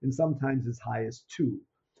 and sometimes as high as 2,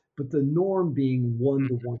 but the norm being 1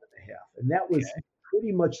 to Mhm. 1.5. And that was Okay.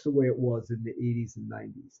 pretty much the way it was in the 80s and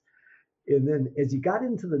 90s. And then as you got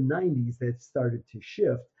into the 90s, that started to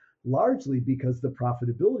shift largely because the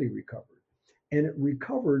profitability recovered. And it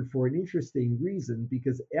recovered for an interesting reason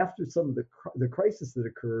because after some of the crisis that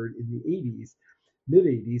occurred in the 80s, mid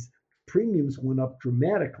 80s, premiums went up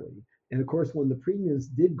dramatically. And of course, when the premiums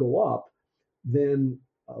did go up, then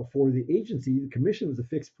for the agency, the commission was a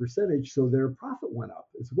fixed percentage, so their profit went up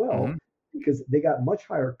as well Mhm. because they got much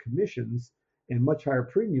higher commissions and much higher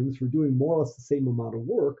premiums for doing more or less the same amount of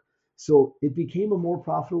work. So it became a more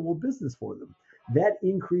profitable business for them. That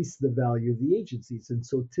increased the value of the agencies. And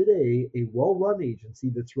so today, a well run agency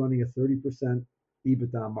that's running a 30%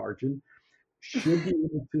 EBITDA margin should be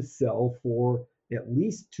able to sell for at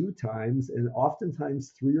least two times and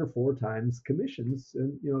oftentimes three or four times commissions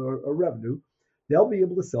and a revenue. They'll be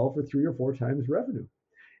able to sell for three or four times revenue,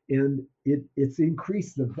 and it's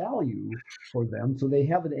increased the value for them, so they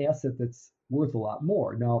have an asset that's worth a lot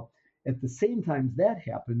more. Now, at the same time that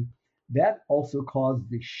happened, that also caused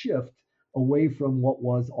the shift away from what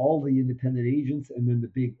was all the independent agents and then the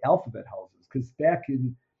big alphabet houses. Because back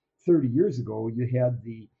in 30 years ago, you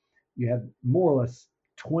had more or less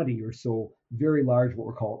 20 or so very large what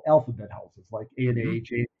were called alphabet houses like Mhm. A&A,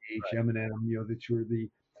 J&H, M&M,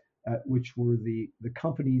 which were the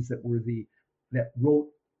companies that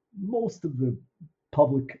wrote most of the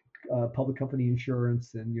public public company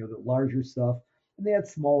insurance and the larger stuff. And they had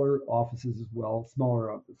smaller offices as well,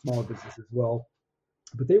 smaller business as well.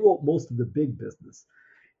 But they wrote most of the big business.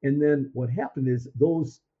 And then what happened is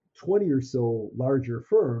those 20 or so larger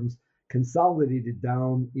firms consolidated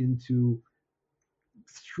down into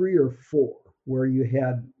three or four, where you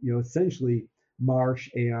had, essentially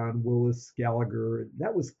Marsh and Willis Gallagher.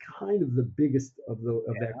 That was kind of the biggest of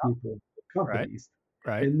that group of Right. companies.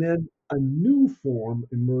 Right. And then a new form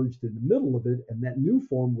emerged in the middle of it, and that new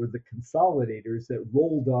form were the consolidators that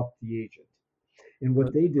rolled up the agent. And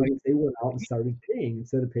what they did Like. is they went out and started paying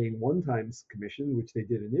instead of paying one times commission, which they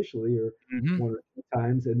did initially, or Mhm. one or two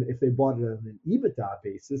times. And if they bought it on an EBITDA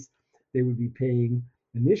basis, they would be paying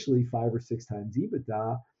initially five or six times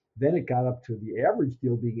EBITDA. Then it got up to the average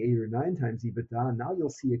deal being eight or nine times EBITDA. And now you'll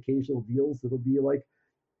see occasional deals that'll be like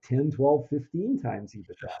 10, 12, 15 times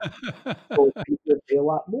EBITDA. So people pay a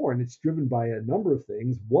lot more, and it's driven by a number of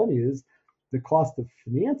things. One is the cost of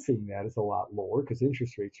financing that is a lot lower because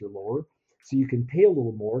interest rates are lower. So you can pay a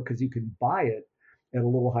little more because you can buy it at a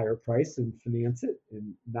little higher price and finance it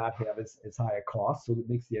and not have as high a cost. So it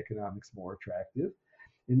makes the economics more attractive.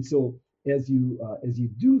 And so as you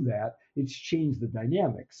do that, it's changed the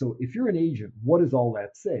dynamic. So if you're an agent, what does all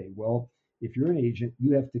that say? Well, if you're an agent,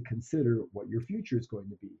 you have to consider what your future is going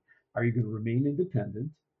to be. Are you going to remain independent?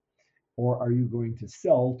 Or are you going to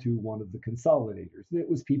sell to one of the consolidators? And it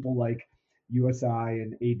was people like USI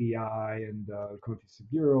and ABI and Conti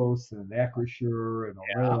Seguros and Acrisure and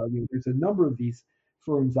Yeah. Aurora. There's a number of these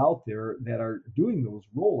firms out there that are doing those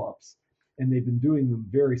roll-ups, and they've been doing them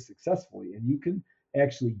very successfully. And you can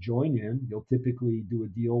actually join in. You'll typically do a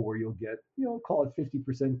deal where you'll get, call it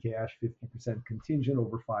 50% cash, 50% contingent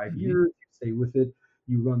over 5 years. Mhm. You stay with it.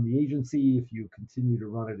 You run the agency. If you continue to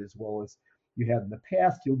run it as well as you had in the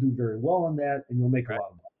past, you'll do very well on that and you'll make a Right.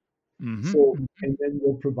 lot of money. Mhm. So, Mhm. and then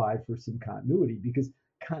you'll provide for some continuity because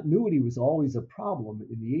continuity was always a problem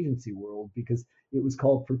in the agency world because it was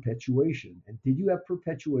called perpetuation. And did you have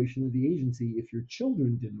perpetuation of the agency if your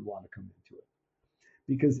children didn't want to come into it?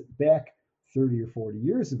 Because back 30 or 40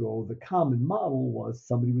 years ago, the common model was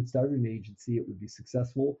somebody would start an agency, it would be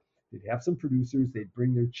successful, they'd have some producers, they'd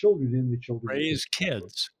bring their children in, the children would take Raise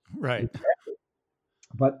kids. Right. it.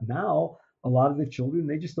 But now a lot of the children,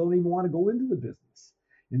 they just don't even want to go into the business.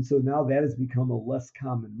 And so now that has become a less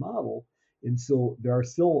common model. And so there are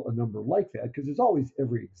still a number like that because there's always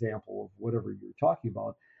every example of whatever you're talking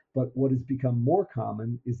about. But what has become more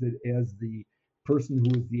common is that as the person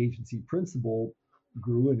who was the agency principal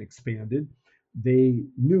grew and expanded, they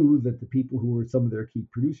knew that the people who were some of their key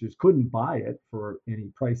producers couldn't buy it for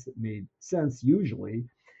any price that made sense usually.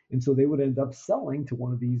 And so they would end up selling to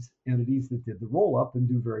one of these entities that did the roll up and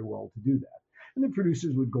do very well to do that. And the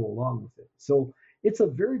producers would go along with it. So it's a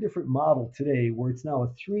very different model today where it's now a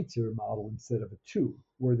 3-tier model instead of a 2,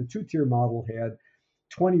 where the 2-tier model had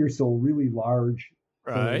 20 or so really large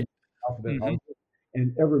Right. alphabet Mm-hmm. houses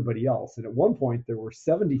and everybody else. And at one point there were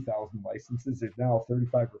 70,000 licenses. There's now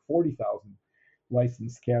 35 or 40,000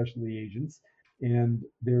 licensed casualty agents. And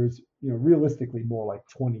there's, realistically more like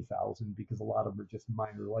 20,000 because a lot of them are just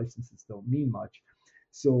minor licenses, don't mean much.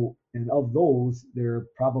 So, and of those, there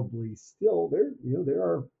probably still there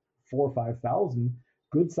are 4 or 5,000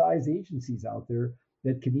 good sized agencies out there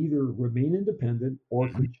that can either remain independent or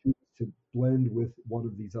Mm-hmm. could choose to blend with one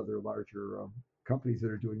of these other larger companies that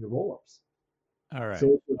are doing the roll ups. All right.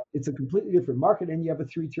 So it's a completely different market, and you have a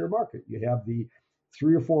 3-tier market. You have the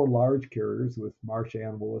 3 or 4 large carriers with Marsh,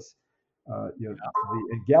 Ann Willis,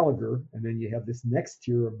 and Gallagher, and then you have this next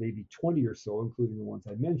tier of maybe 20 or so, including the ones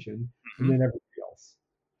I mentioned, and then everybody else.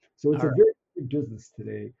 So it's All a right. very big business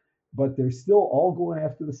today, but they're still all going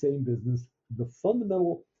after the same business. The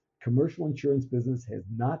fundamental commercial insurance business has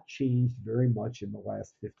not changed very much in the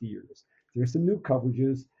last 50 years. There's some new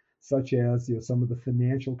coverages, such as some of the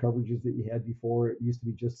financial coverages that you had before. It used to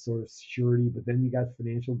be just sort of surety, but then you got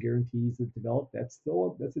financial guarantees that developed. That's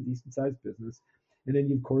a decent sized business. And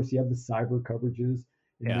then of course you have the cyber coverages,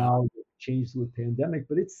 and Yeah. now it changed with pandemic,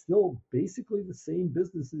 but it's still basically the same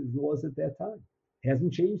business as it was at that time.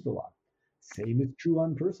 Hasn't changed a lot. Same is true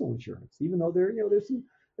on personal insurance, even though there's some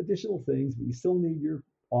additional things, but you still need your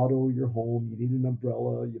auto, your home, you need an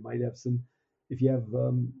umbrella, you might have some, if you have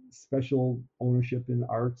special ownership in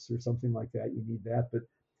arts or something like that, you need that, but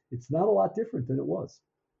it's not a lot different than it was.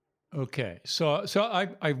 Okay. So I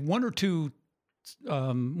have one or two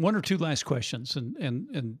last questions,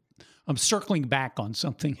 and I'm circling back on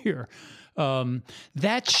something here.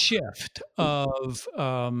 That shift of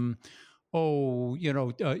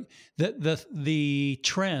the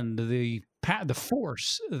trend, the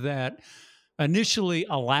force that initially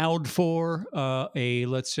allowed for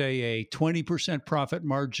let's say a 20% profit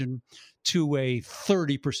margin to a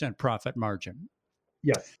 30% profit margin.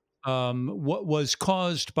 Yes. What was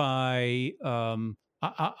caused by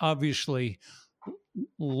obviously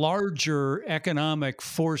larger economic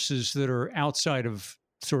forces that are outside of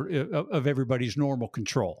of everybody's normal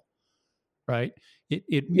control, right?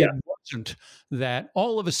 It Yeah. wasn't that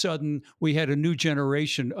all of a sudden we had a new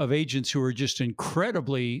generation of agents who are just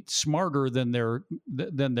incredibly smarter than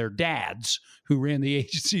their dads who ran the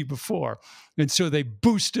agency before, and so they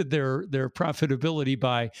boosted their profitability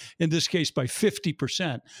by, in this case, by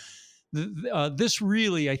 50%. This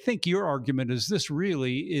really, I think your argument is this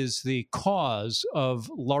really is the cause of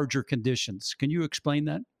larger conditions. Can you explain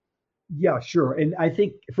that? Yeah, sure. And I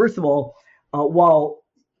think, first of all, while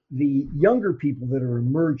the younger people that are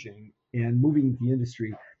emerging and moving into the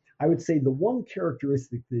industry, I would say the one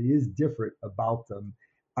characteristic that is different about them,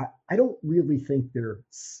 I don't really think they're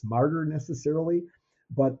smarter necessarily,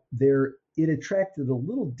 but it attracted a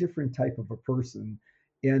little different type of a person.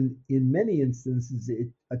 And in many instances, it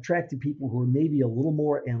attracted people who are maybe a little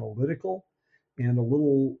more analytical and a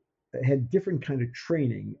little had different kind of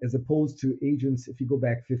training as opposed to agents. If you go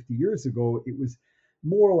back 50 years ago, it was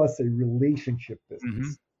more or less a relationship Mm-hmm.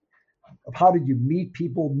 business of how did you meet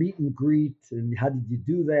people, meet and greet, and how did you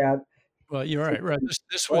do that. Well, you're So, right. Right.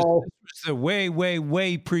 This well, was the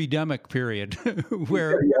way pre-demic period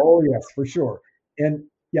where. oh yes, for sure. And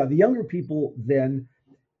yeah, the younger people then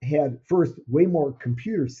had first way more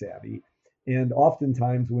computer savvy. And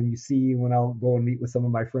oftentimes when I'll go and meet with some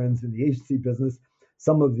of my friends in the agency business,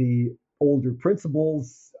 some of the older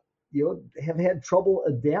principals, have had trouble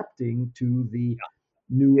adapting to the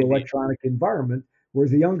new Indeed. electronic environment, whereas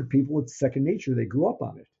the younger people, it's second nature. They grew up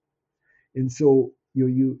on it. And so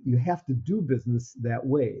you have to do business that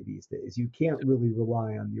way these days. You can't really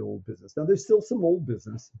rely on the old business. Now there's still some old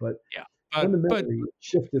business, but Yeah, but fundamentally it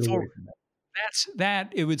shifted for away from that.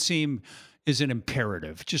 that it would seem is an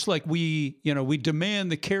imperative. Just like we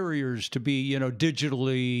demand the carriers to be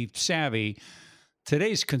digitally savvy.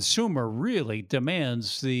 Today's consumer really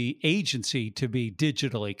demands the agency to be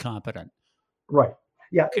digitally competent. Right.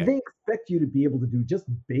 Yeah, Okay. they expect you to be able to do just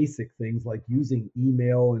basic things like using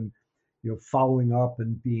email and following up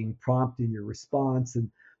and being prompt in your response.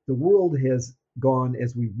 And the world has gone,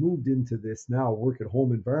 as we've moved into this now work at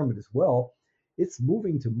home environment as well, it's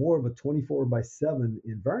moving to more of a 24/7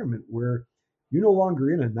 environment where you're no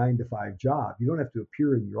longer in a 9 to 5 job. You don't have to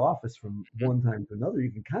appear in your office from one time to another.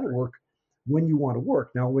 You can kind of work when you want to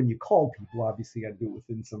work. Now, when you call people, obviously you got to do it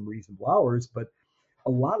within some reasonable hours, but a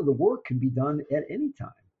lot of the work can be done at any time.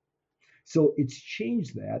 So it's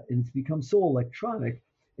changed that, and it's become so electronic,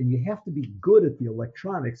 and you have to be good at the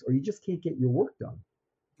electronics or you just can't get your work done.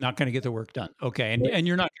 Not going to get the work done. Okay. And, Right? and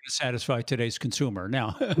you're not going to satisfy today's consumer.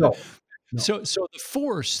 Now, No, no. so the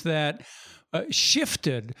force that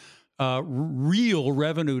shifted real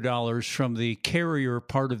revenue dollars from the carrier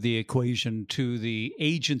part of the equation to the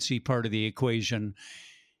agency part of the equation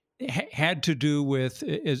had to do with,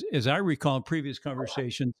 as I recall in previous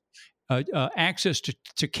conversations, access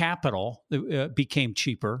to capital became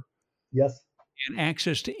cheaper, Yes. and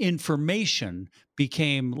access to information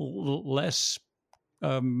became less,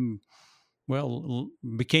 became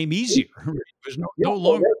easier. It was Yeah, no well,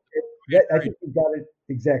 longer. I think you got it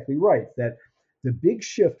exactly right. That the big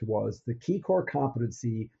shift was the key core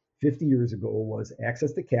competency 50 years ago was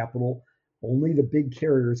access to capital. Only the big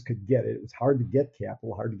carriers could get it. It was hard to get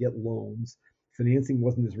capital, hard to get loans. Financing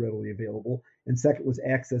wasn't as readily available. And second was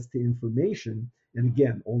access to information. And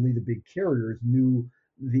again, only the big carriers knew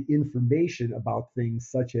the information about things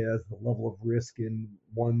such as the level of risk in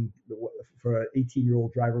one for an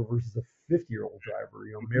 18-year-old driver versus a 50-year-old driver,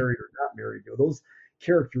 married or not married. Those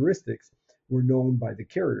characteristics were known by the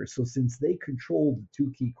carriers. So since they controlled the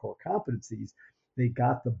two key core competencies, they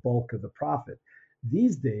got the bulk of the profit.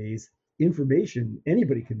 These days, information,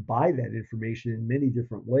 anybody can buy that information in many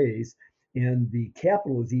different ways, and the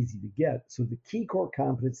capital is easy to get. So the key core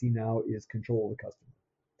competency now is control of the customer.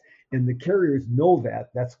 And the carriers know that.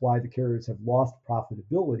 That's why the carriers have lost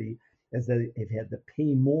profitability, as they've had to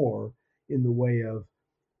pay more in the way of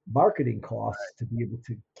marketing costs to be able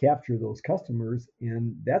to capture those customers.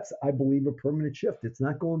 And that's, I believe, a permanent shift. It's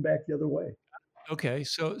not going back the other way. Okay,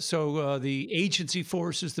 so the agency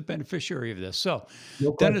force is the beneficiary of this. So,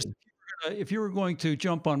 No Dennis, question. if you were going to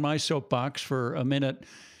jump on my soapbox for a minute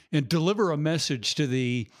and deliver a message to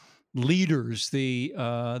the leaders,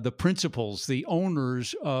 the principals, the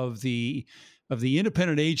owners of the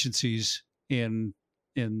independent agencies in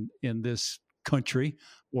this country,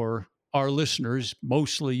 or our listeners,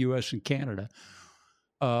 mostly U.S. and Canada,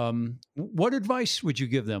 what advice would you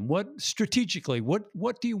give them? What strategically,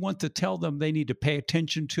 what do you want to tell them they need to pay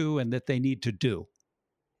attention to and that they need to do?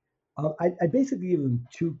 I basically give them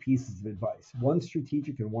two pieces of advice, one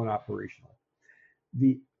strategic and one operational.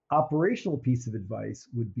 The operational piece of advice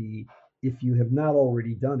would be, if you have not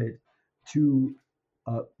already done it, to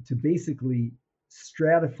basically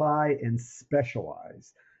stratify and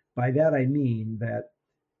specialize. By that I mean that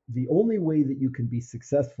the only way that you can be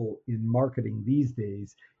successful in marketing these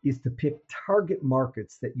days is to pick target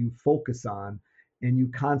markets that you focus on, and you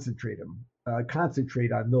concentrate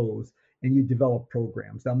on those, and you develop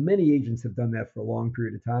programs. Now, many agents have done that for a long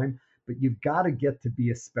period of time, but you've got to get to be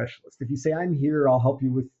a specialist. If you say, I'm here, I'll help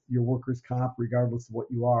you with your workers' comp, regardless of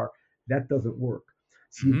what you are, that doesn't work.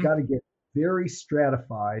 So you've got to get very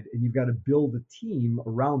stratified, and you've got to build a team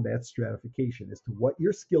around that stratification as to what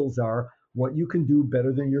your skills are, what you can do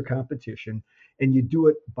better than your competition. And you do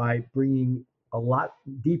it by bringing a lot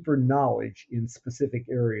deeper knowledge in specific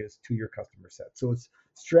areas to your customer set. So it's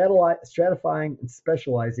stratifying and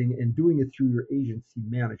specializing, and doing it through your agency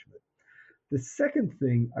management. The second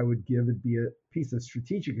thing I would give would be a piece of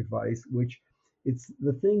strategic advice, which it's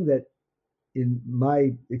the thing that, in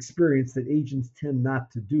my experience, that agents tend not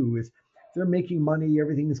to do is they're making money,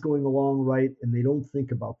 everything is going along right, and they don't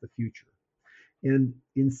think about the future. And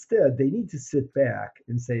instead, they need to sit back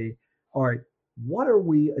and say, all right, what are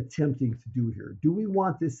we attempting to do here? Do we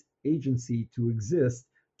want this agency to exist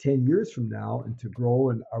 10 years from now and to grow?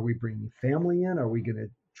 And are we bringing family in? Are we going to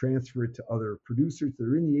transfer it to other producers that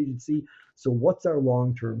are in the agency? So what's our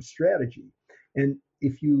long-term strategy? And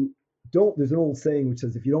if you don't, there's an old saying which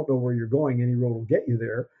says, if you don't know where you're going, any road will get you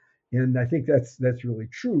there. And I think that's really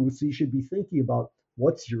true. So you should be thinking about,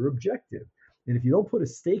 what's your objective? And if you don't put a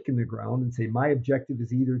stake in the ground and say, my objective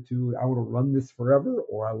is either to, I want to run this forever,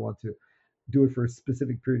 or I want to do it for a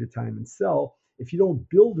specific period of time and sell, if you don't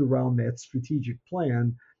build around that strategic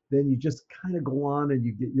plan, then you just kind of go on and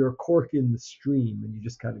you're a cork in the stream, and you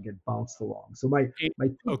just kind of get bounced along. So my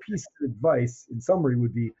two pieces of advice in summary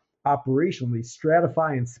would be, operationally,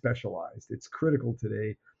 stratify and specialize. It's critical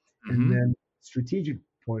today. And then strategic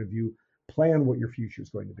point of view, plan what your future is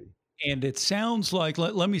going to be. And it sounds like,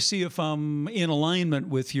 let me see if I'm in alignment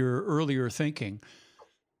with your earlier thinking.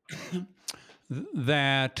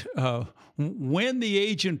 that when the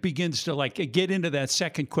agent begins to get into that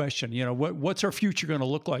second question, what's our future going to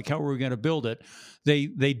look like? How are we going to build it? They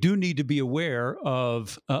do need to be aware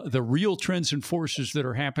of the real trends and forces that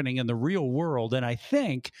are happening in the real world. And I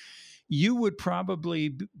think you would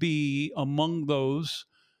probably be among those,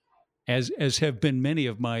 as have been many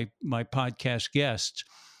of my podcast guests,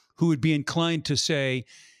 who would be inclined to say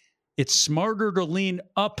it's smarter to lean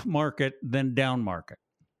up market than down market.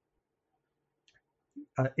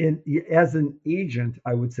 As an agent,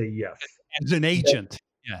 I would say yes. As an agent,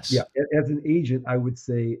 yes. Yeah, as an agent, I would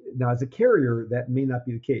say, now as a carrier, that may not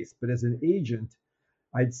be the case, but as an agent,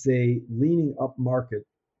 I'd say leaning up market,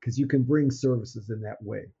 because you can bring services in that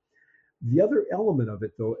way. The other element of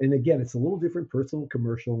it, though, and again, it's a little different, personal,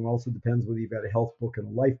 commercial, and also depends whether you've got a health book and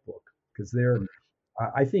a life book, because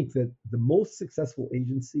I think that the most successful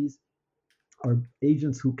agencies are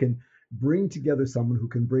agents who can bring together someone who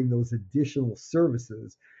can bring those additional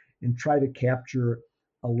services and try to capture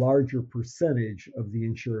a larger percentage of the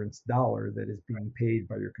insurance dollar that is being paid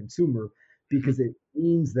by your consumer, because it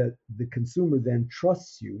means that the consumer then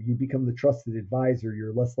trusts you. You become the trusted advisor.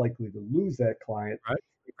 You're less likely to lose that client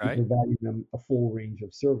if you're providing them a full range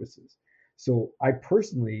of services. So I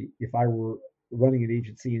personally, if I were running an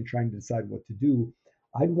agency and trying to decide what to do,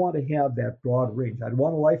 I'd want to have that broad range. I'd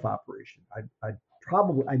want a life operation. I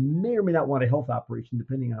may or may not want a health operation,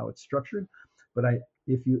 depending on how it's structured. But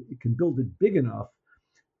if you can build it big enough,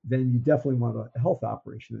 then you definitely want a health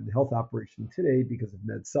operation. And the health operation today, because of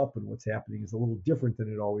MedSup and what's happening, is a little different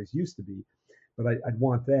than it always used to be. But I'd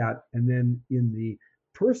want that. And then in the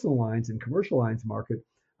personal lines and commercial lines market,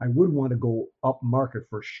 I would want to go up market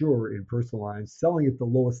for sure in personal lines. Selling at the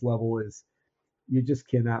lowest level is, you just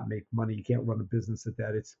cannot make money. You can't run a business at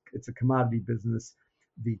that. It's a commodity business.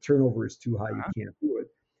 The turnover is too high. You can't do it.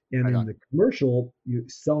 And in the commercial,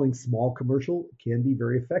 selling small commercial can be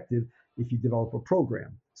very effective if you develop a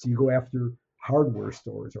program. So you go after hardware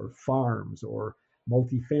stores or farms or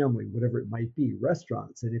multifamily, whatever it might be,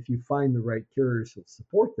 restaurants. And if you find the right carriers to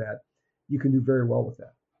support that, you can do very well with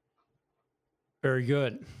that. Very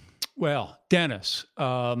good. Well, Dennis,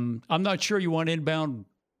 I'm not sure you want inbound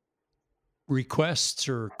requests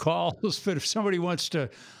or calls, but if somebody wants to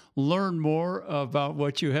learn more about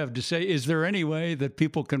what you have to say, is there any way that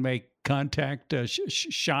people can make contact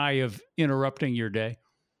shy of interrupting your day?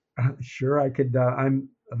 Sure, I could. I'm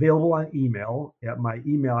available on email. My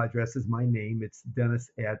email address is my name. It's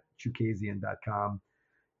dennis@chookaszian.com.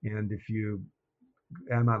 And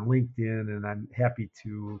I'm on LinkedIn, and I'm happy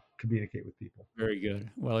to communicate with people. Very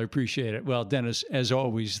good. Well, I appreciate it. Well, Dennis, as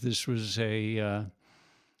always, this was I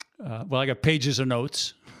got pages of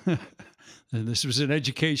notes. And this was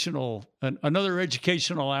another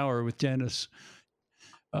educational hour with Dennis.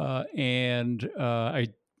 And I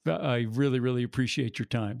really, really appreciate your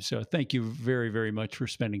time. So thank you very, very much for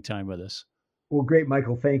spending time with us. Well, great,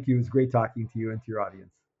 Michael. Thank you. It was great talking to you and to your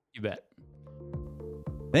audience. You bet.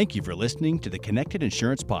 Thank you for listening to the Connected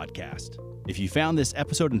Insurance Podcast. If you found this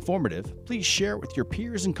episode informative, please share it with your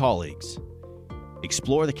peers and colleagues.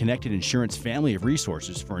 Explore the Connected Insurance family of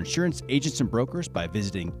resources for insurance agents and brokers by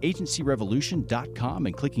visiting agencyrevolution.com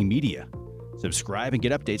and clicking media. Subscribe and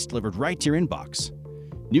get updates delivered right to your inbox.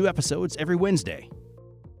 New episodes every Wednesday.